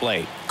hitter at the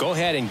plate. Go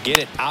ahead and get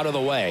it out of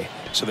the way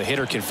so the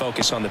hitter can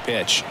focus on the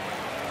pitch.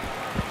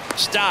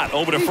 Stott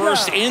over to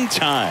first in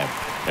time.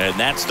 And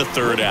that's the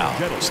 3rd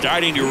out.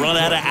 Starting to run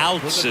out of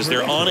outs as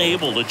they're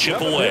unable to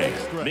chip away.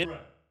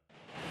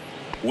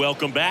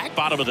 Welcome back.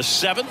 Bottom of the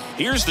 7th.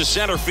 Here's the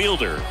center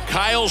fielder,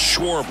 Kyle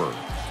Schwarber.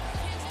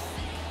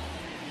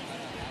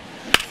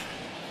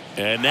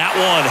 And that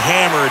one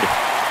hammered.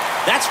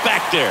 That's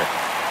back there.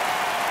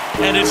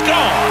 And it's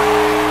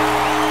gone.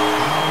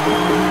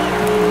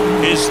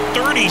 His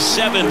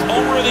 37th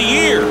homer of the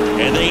year.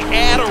 And they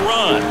add a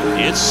run.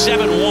 It's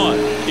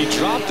 7-1. He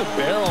dropped the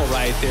barrel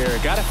right there.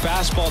 Got a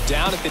fastball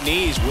down at the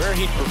knees where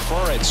he'd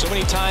prefer it. So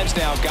many times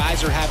now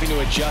guys are having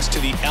to adjust to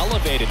the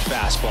elevated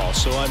fastball.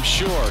 So I'm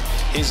sure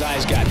his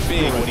eyes got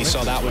big when he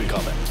saw that one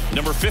coming.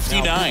 Number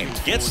 59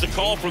 gets the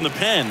call from the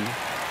pen.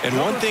 And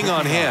one thing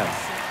on him,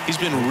 he's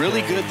been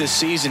really good this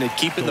season at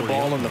keeping the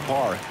ball in the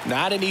park.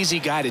 Not an easy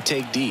guy to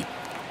take deep.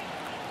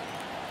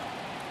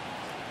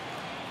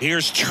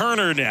 Here's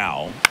Turner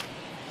now.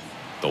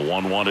 The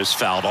 1-1 is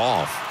fouled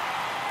off.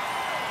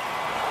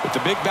 With the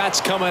big bats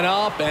coming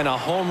up and a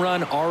home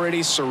run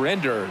already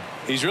surrendered,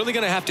 he's really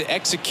going to have to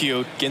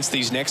execute against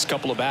these next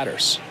couple of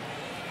batters.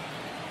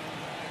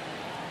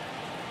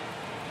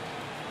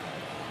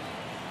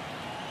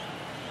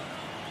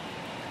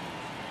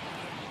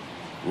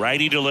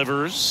 Righty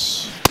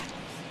delivers.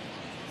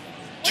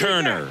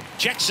 Turner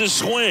checks his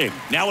swing.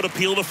 Now an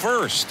appeal to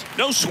first.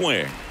 No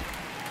swing.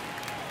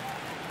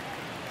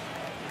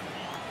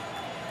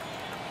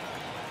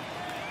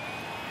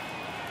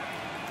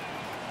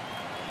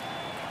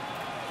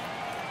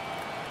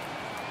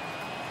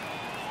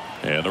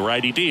 And the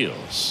righty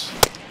deals.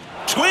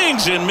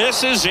 Swings and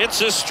misses.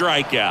 It's a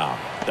strikeout.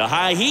 The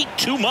high heat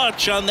too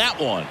much on that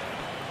one.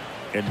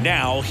 And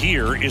now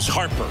here is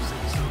Harper.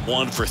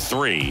 1 for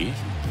 3.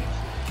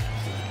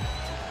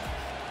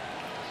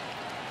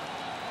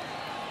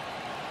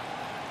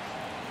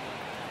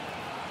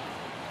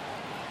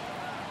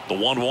 The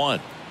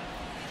 1-1.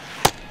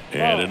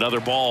 And another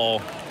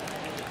ball.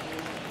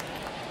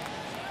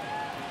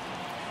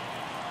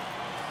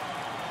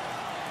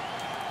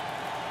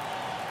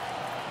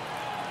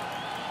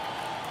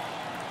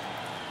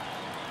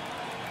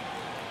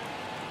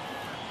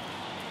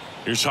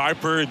 Here's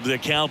Harper, the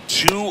count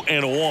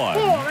 2-1.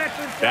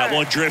 That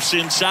one drifts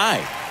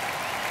inside.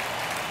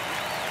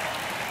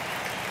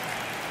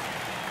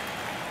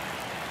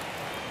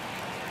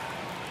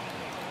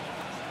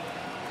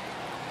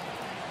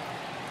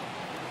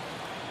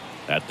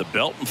 At the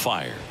belt and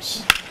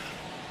fires.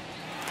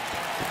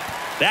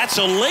 That's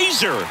a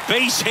laser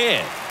base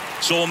hit.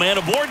 So a man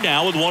aboard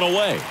now with 1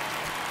 away.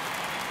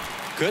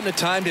 Couldn't have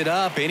timed it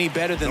up any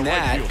better than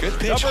that. Good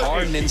pitch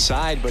hard and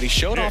inside, but he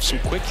showed off some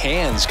quick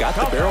hands, got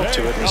the barrel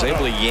to it, and was able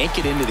to yank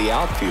it into the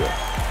outfield.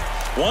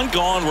 1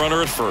 gone,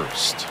 runner at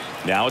first.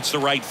 Now it's the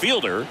right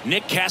fielder,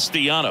 Nick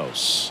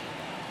Castellanos.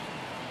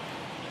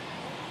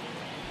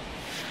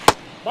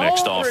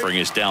 Next offering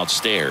is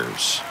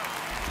downstairs.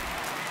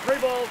 3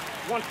 balls,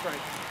 1 strike.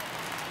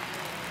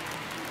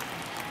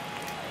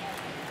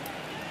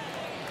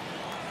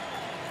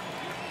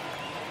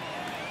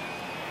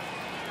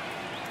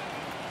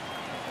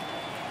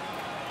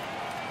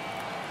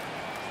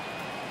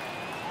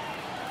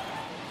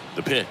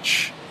 The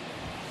pitch.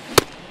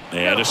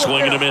 And a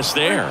swing and a miss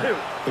there.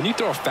 When you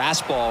throw a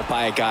fastball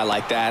by a guy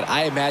like that,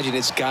 I imagine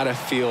it's got to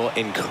feel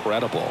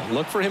incredible.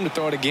 Look for him to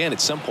throw it again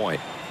at some point.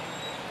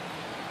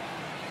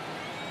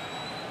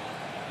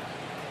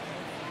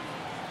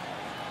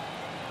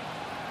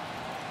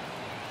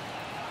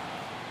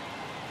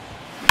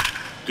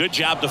 Good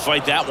job to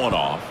fight that one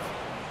off.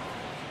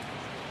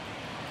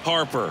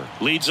 Harper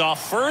leads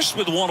off first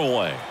with 1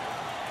 away.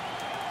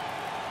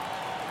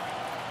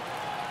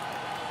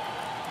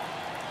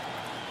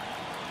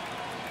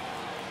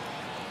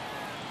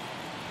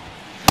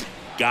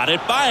 Got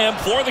it by him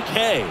for the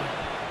K.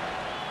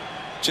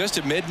 Just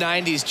a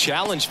mid-90s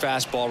challenge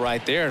fastball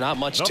right there. Not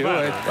much to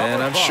it.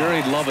 And I'm sure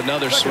he'd love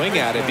another swing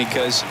at it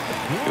because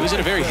it was in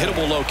a very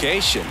hittable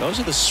location. Those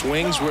are the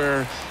swings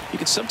where you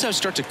can sometimes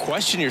start to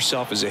question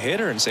yourself as a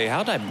hitter and say,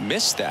 how did I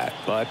miss that?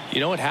 But, you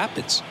know, it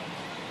happens.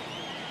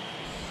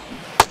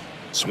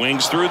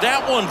 Swings through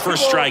that one for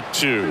strike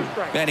 2.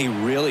 Man, he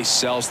really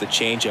sells the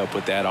changeup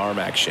with that arm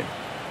action.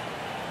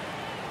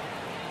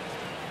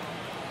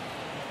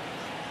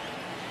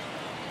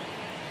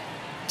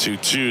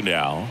 2-2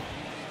 now.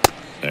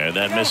 And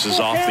that misses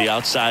off the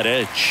outside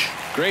edge.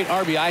 Great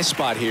RBI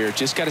spot here.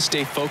 Just got to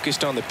stay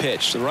focused on the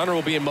pitch. The runner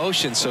will be in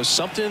motion, so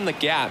something in the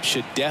gap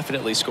should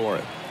definitely score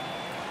him.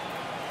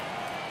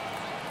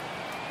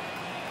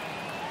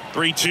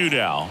 3-2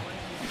 now.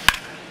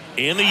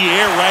 In the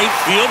air, right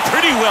field,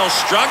 pretty well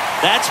struck.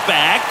 That's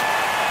back.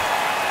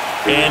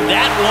 And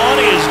that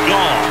one is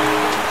gone.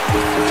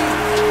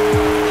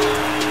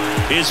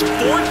 His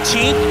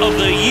 14th of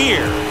the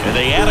year, and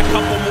they add a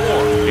couple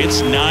more.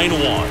 It's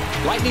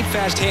 9-1. Lightning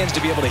fast hands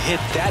to be able to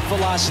hit that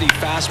velocity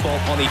fastball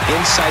on the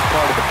inside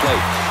part of the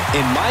plate.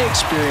 In my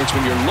experience,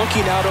 when you're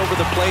looking out over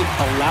the plate,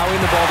 allowing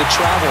the ball to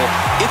travel,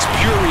 it's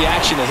pure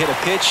reaction to hit a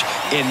pitch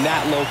in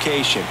that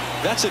location.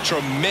 That's a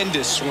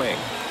tremendous swing.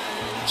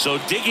 So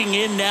digging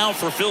in now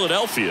for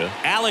Philadelphia,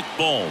 Alec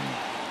Bohm.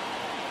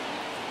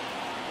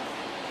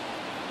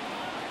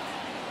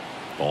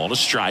 Ball to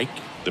strike.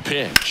 The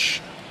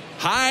pitch.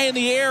 High in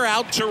the air,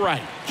 out to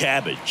right.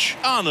 Cabbage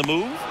on the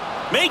move.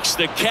 Makes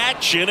the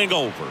catch, inning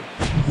over.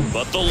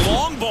 But the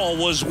long ball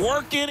was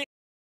working.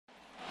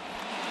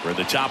 We're at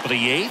the top of the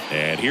 8th.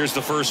 And here's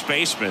the first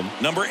baseman,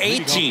 number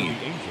 18.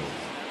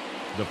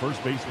 The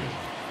first baseman,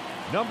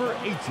 number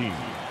 18.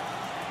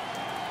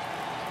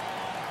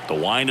 The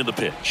wind of the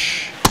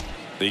pitch.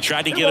 They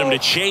tried to get him to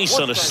chase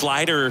on a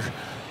slider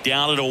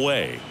down and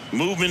away.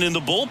 Movement in the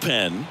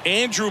bullpen.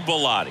 Andrew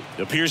Bellotti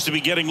appears to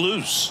be getting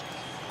loose.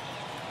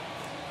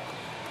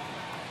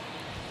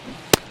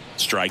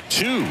 Strike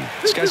 2.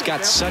 This guy's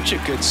got such a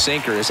good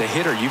sinker. As a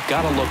hitter, you've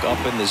got to look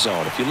up in the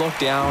zone. If you look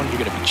down, you're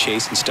going to be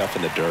chasing stuff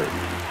in the dirt.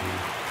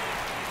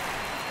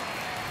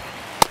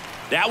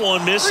 That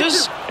one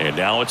misses. And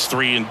now it's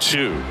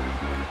 3-2.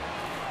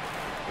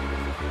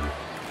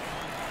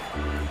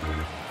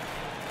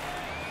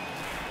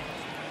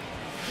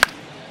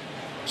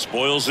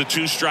 Spoils the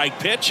 2-strike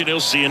pitch, and he'll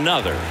see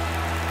another.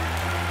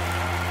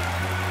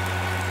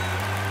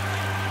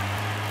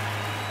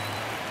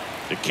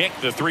 The kick,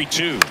 the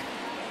 3-2.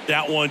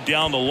 That one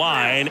down the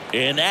line,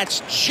 and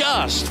that's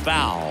just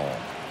foul.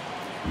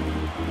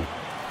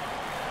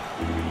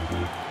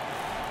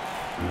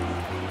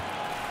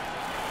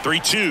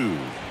 Three-2.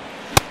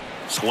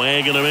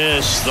 Swing and a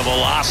miss. The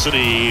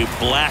velocity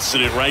blasted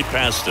it right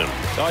past him.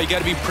 Oh, you got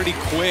to be pretty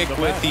quick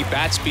with the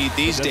bat speed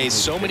these days.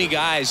 So many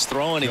guys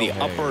throwing in the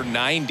upper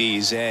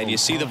 90s, and you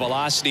see the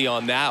velocity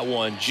on that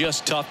one.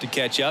 Just tough to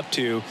catch up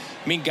to.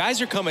 I mean,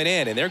 guys are coming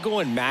in, and they're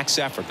going max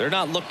effort. They're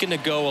not looking to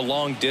go a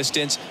long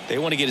distance. They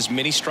want to get as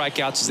many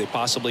strikeouts as they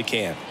possibly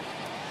can.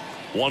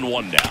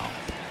 1-1 now.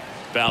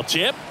 Foul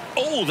tip.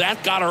 Oh,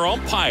 that got our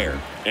umpire.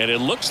 And it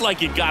looks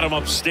like it got him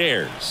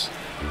upstairs.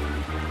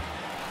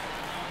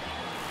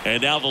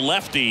 And now the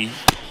lefty.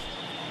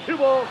 2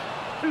 balls,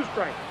 2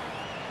 strikes.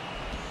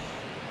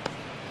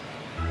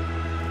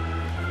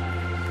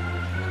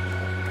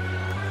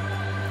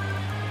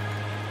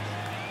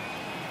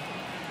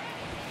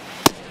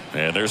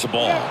 And there's a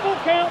ball. Full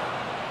count.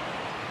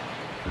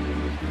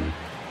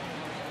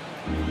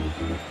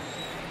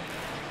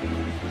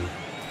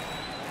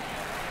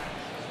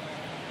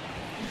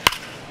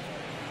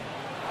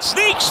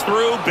 Sneaks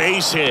through,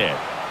 base hit.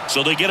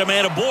 So they get a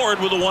man aboard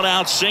with a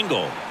 1-out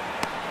single.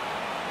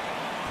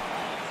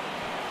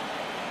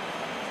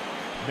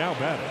 Now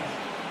batting,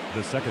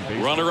 the second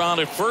baseman. Runner on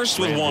at first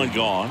with one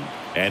gone.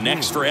 And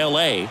next for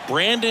LA,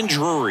 Brandon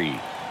Drury.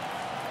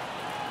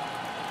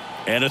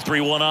 And a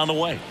 3-1 on the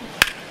way.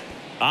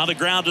 On the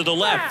ground to the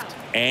left.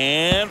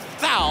 And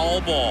foul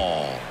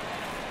ball.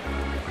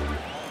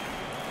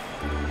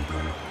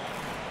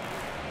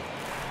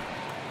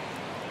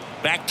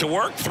 Back to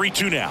work,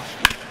 3-2 now.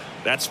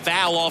 That's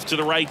foul off to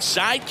the right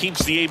side,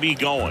 keeps the AB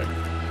going.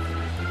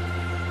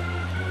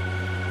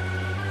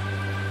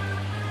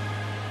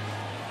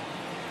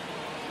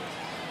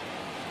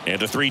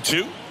 And a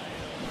 3-2.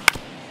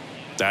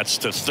 That's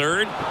to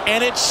third,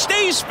 and it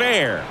stays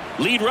fair.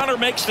 Lead runner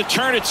makes the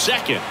turn at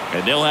second,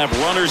 and they'll have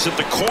runners at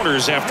the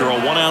corners after a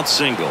 1-out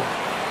single.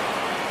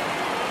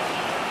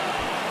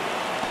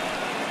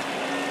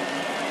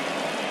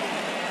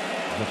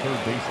 The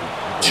third baseman.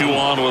 2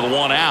 on with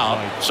 1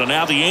 out. So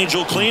now the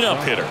Angel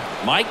cleanup hitter,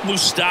 Mike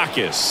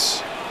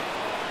Moustakas.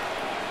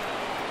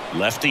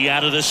 Lefty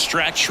out of the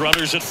stretch,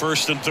 runners at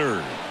first and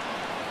third.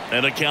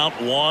 And a count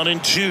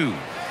 1-2.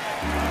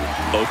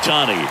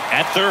 Ohtani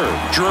at third,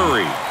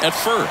 Drury at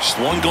first,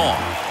 1 gone.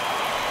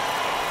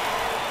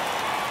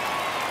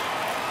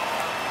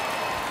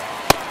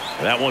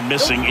 That one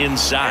missing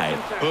inside.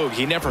 Boog,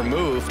 he never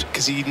moved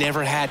because he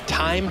never had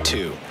time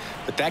to.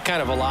 But that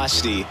kind of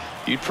velocity,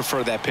 you'd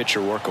prefer that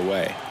pitcher work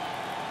away.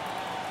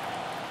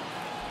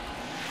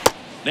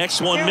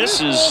 Next one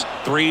misses.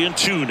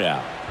 3-2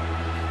 now.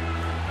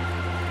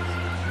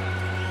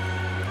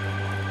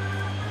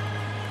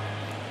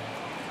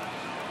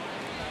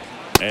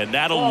 And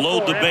that'll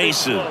load the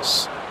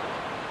bases.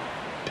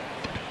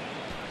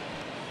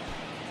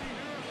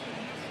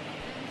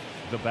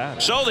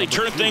 So they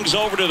turn things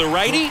over to the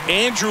righty,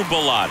 Andrew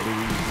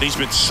Bellotti. He's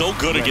been so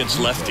good against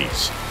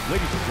lefties.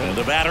 And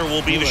the batter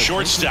will be the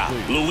shortstop,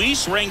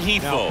 Luis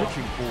Rengifo.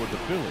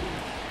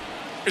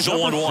 Here's a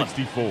 1-1.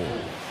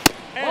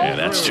 And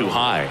that's too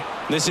high.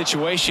 In this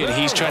situation,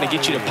 he's trying to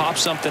get you to pop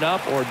something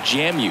up or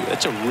jam you.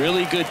 That's a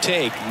really good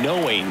take,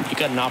 knowing you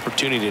got an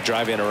opportunity to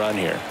drive in a run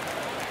here.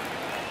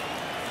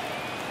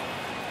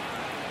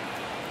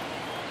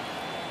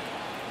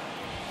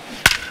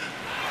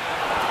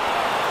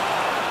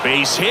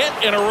 Base hit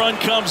and a run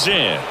comes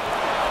in.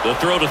 The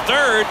throw to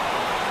third.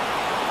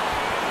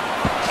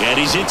 And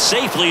he's in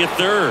safely at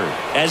third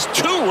as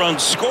 2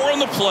 runs score on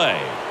the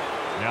play.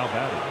 Now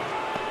batting.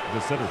 The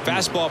center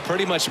fastball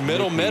pretty much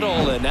middle,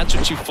 and that's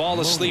what you fall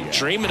asleep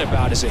dreaming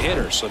about as a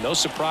hitter. So no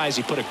surprise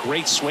he put a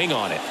great swing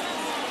on it.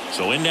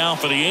 So in now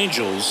for the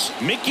Angels,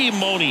 Mickey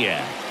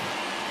Moniak.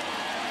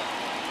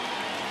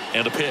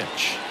 And a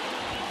pitch.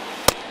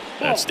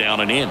 That's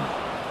down and in.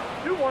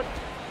 2-1.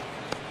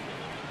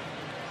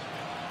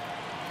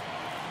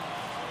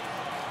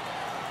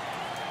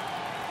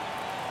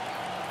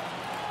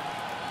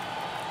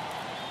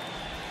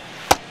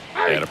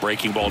 And a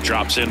breaking ball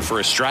drops in for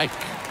a strike.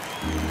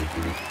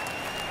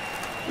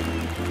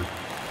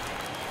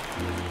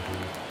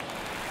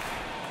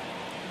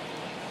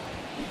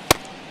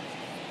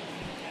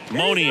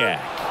 Moniak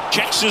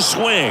checks his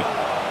swing.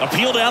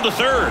 Appeal down to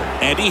third,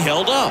 and he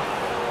held up.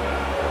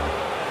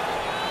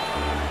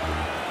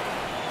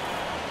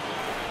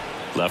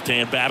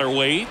 Left-hand batter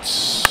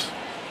waits,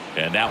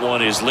 and that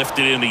one is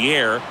lifted in the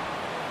air.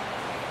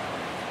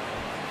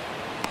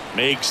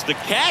 Makes the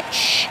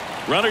catch.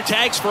 Runner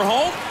tags for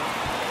home.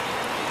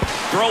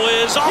 Throw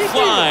is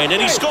offline, and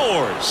he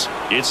scores.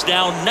 It's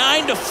now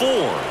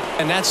 9-4.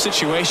 In that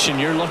situation,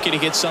 you're looking to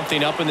get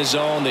something up in the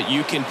zone that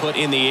you can put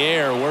in the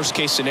air. Worst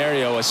case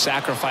scenario, a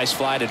sacrifice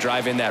fly to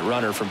drive in that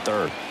runner from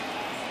third.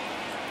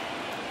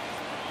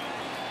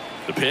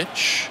 The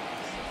pitch.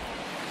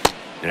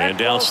 And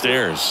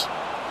downstairs.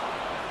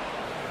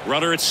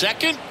 Runner at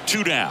second,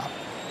 2 down.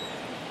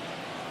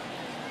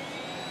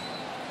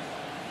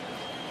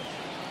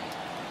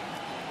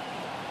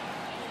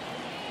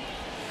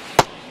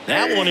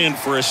 That one in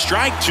for a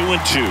strike,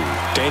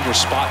 2-2.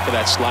 Dangerous spot for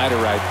that slider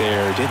right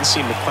there. Didn't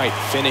seem to quite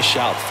finish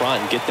out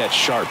front and get that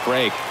sharp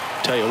break.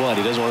 Tell you what,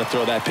 he doesn't want to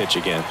throw that pitch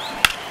again.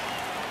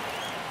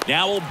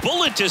 Now a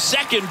bullet to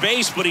second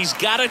base, but he's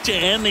got it to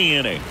end the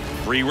inning.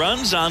 3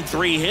 runs on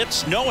 3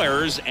 hits, no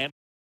errors, and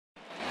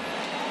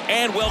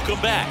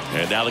welcome back.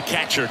 And now the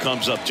catcher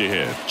comes up to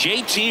him,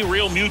 JT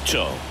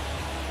Realmuto.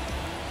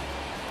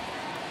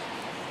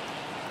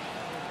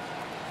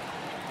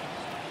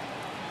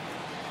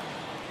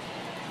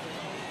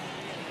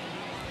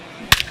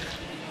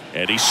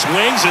 And he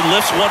swings and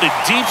lifts one to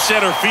deep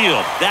center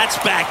field. That's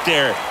back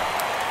there.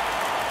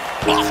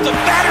 Off the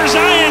batter's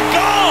eye and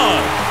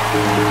gone.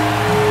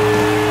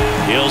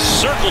 He'll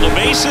circle the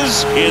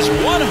bases, his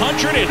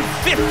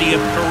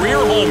 150th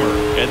career homer,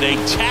 and they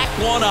tack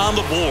one on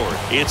the board.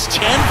 It's 10-4.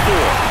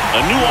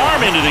 A new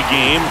arm into the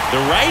game, the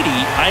righty,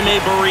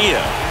 Jaime Barria.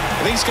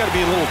 I think it's got to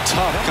be a little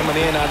tough coming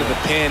in out of the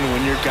pen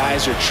when your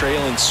guys are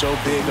trailing so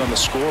big on the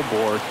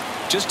scoreboard.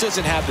 Just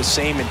doesn't have the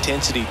same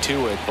intensity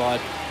to it, but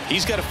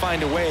he's got to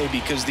find a way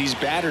because these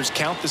batters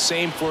count the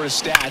same for his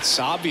stats,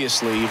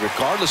 obviously,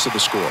 regardless of the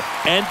score.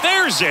 And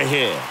there's a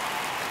hit.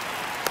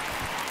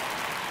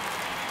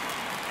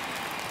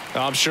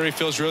 I'm sure he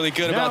feels really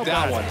good about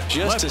that one.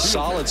 Just a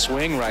solid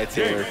swing right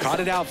there. Caught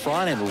it out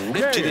front and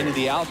ripped it into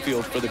the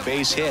outfield for the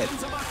base hit.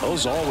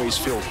 Those always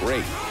feel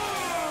great.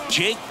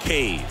 Jake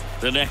Cave,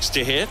 the next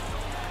to hit.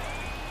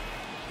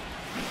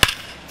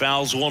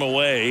 Fouls one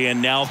away,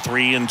 and now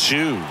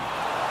 3-2.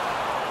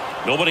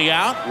 Nobody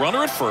out.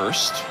 Runner at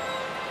first.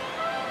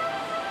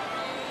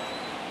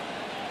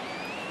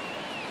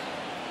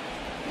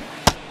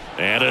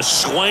 And a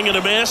swing and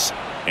a miss,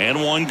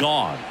 and one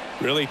gone.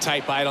 Really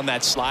tight bite on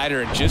that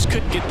slider and just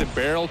couldn't get the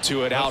barrel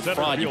to it out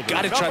front. You've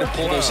got to try to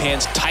pull those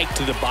hands tight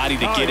to the body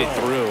to get it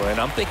through. And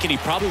I'm thinking he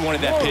probably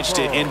wanted that pitch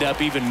to end up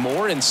even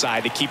more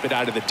inside to keep it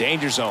out of the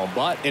danger zone.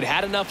 But it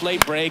had enough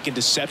late break and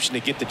deception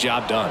to get the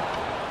job done.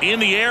 In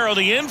the air on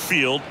the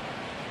infield.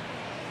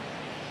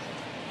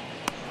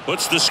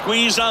 Puts the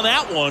squeeze on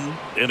that one,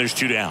 and there's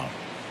 2 down.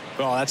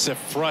 Well, that's a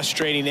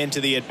frustrating end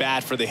to the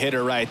at-bat for the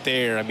hitter right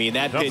there. I mean,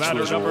 that pitch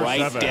was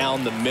right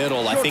down the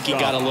middle. I think he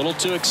got a little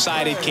too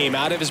excited, came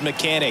out of his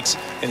mechanics,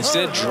 and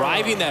instead of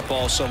driving that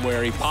ball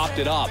somewhere, he popped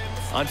it up.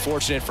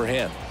 Unfortunate for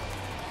him.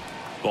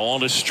 Ball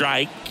to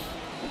strike.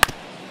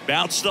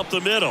 Bounced up the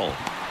middle.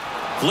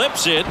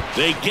 Flips it.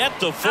 They get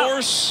the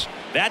force.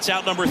 That's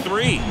out number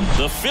 3.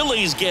 The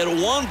Phillies get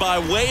one by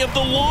way of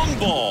the long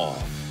ball.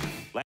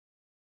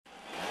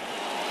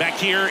 Back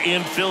here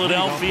in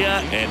Philadelphia,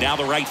 and now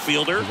the right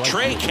fielder,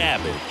 Trey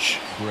Cabbage.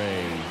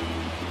 Trey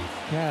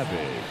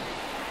Cabbage.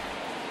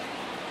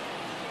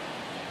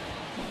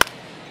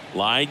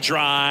 Line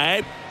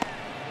drive.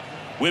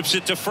 Whips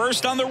it to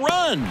first on the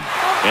run.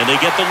 And they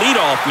get the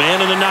leadoff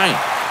man in the ninth.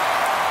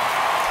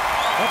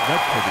 Up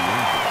next for the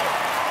Angels,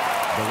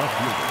 the left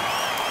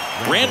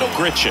fielder, Randall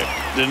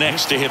Grichuk, the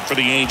next to hit for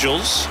the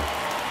Angels.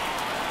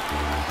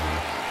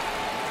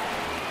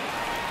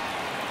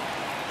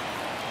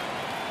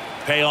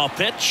 Payoff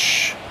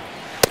pitch.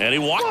 And he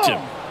walked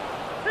him.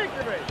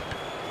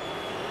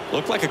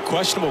 Looked like a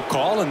questionable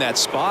call in that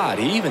spot.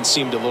 He even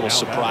seemed a little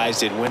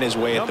surprised it went his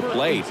way at the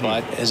plate.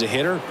 But as a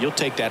hitter, you'll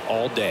take that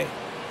all day.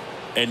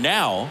 And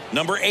now,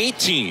 number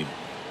 18.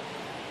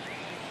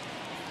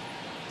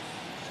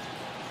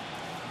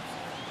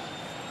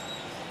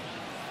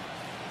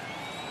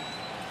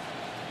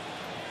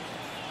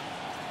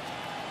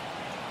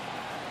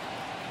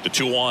 The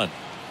 2-1.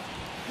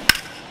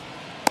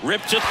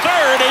 Ripped to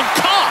third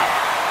and caught.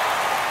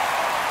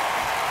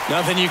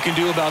 Nothing you can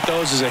do about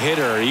those as a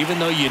hitter. Even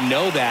though you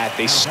know that,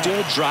 they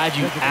still drive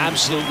you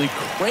absolutely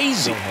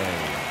crazy.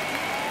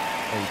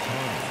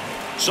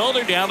 So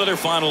they're down to their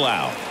final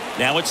out.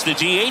 Now it's the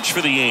DH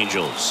for the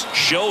Angels,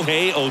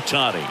 Shohei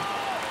Ohtani.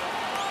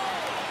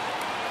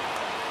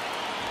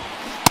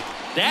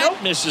 That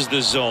misses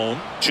the zone.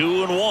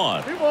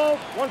 2-1. 2 balls,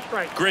 1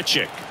 strike.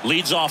 Grichuk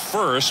leads off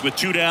first with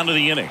 2 down to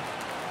the inning.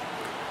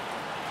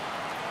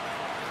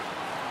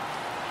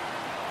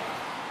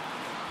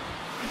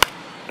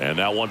 And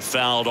that one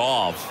fouled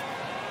off.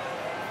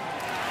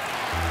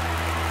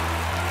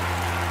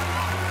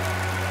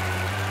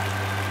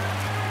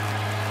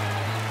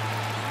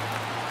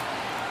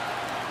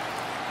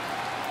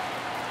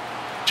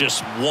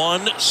 Just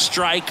 1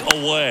 strike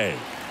away.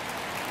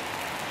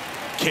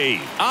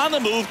 Cade on the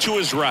move to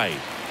his right.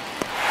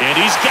 And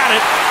he's got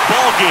it.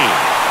 Ball game.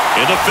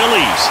 And the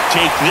Phillies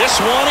take this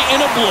one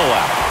in a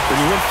blowout. When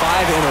you win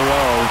 5 in a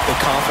row, the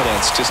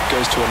confidence just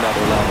goes to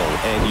another level,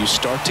 and you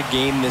start to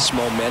gain this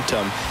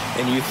momentum,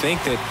 and you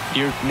think that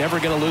you're never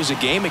going to lose a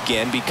game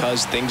again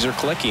because things are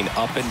clicking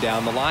up and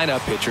down the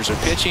lineup. Pitchers are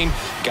pitching,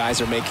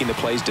 guys are making the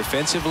plays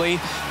defensively.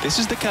 This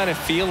is the kind of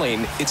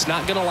feeling, it's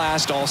not going to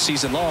last all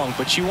season long,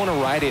 but you want to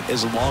ride it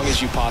as long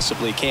as you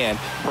possibly can,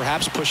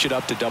 perhaps push it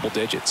up to double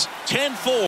digits. 10-4.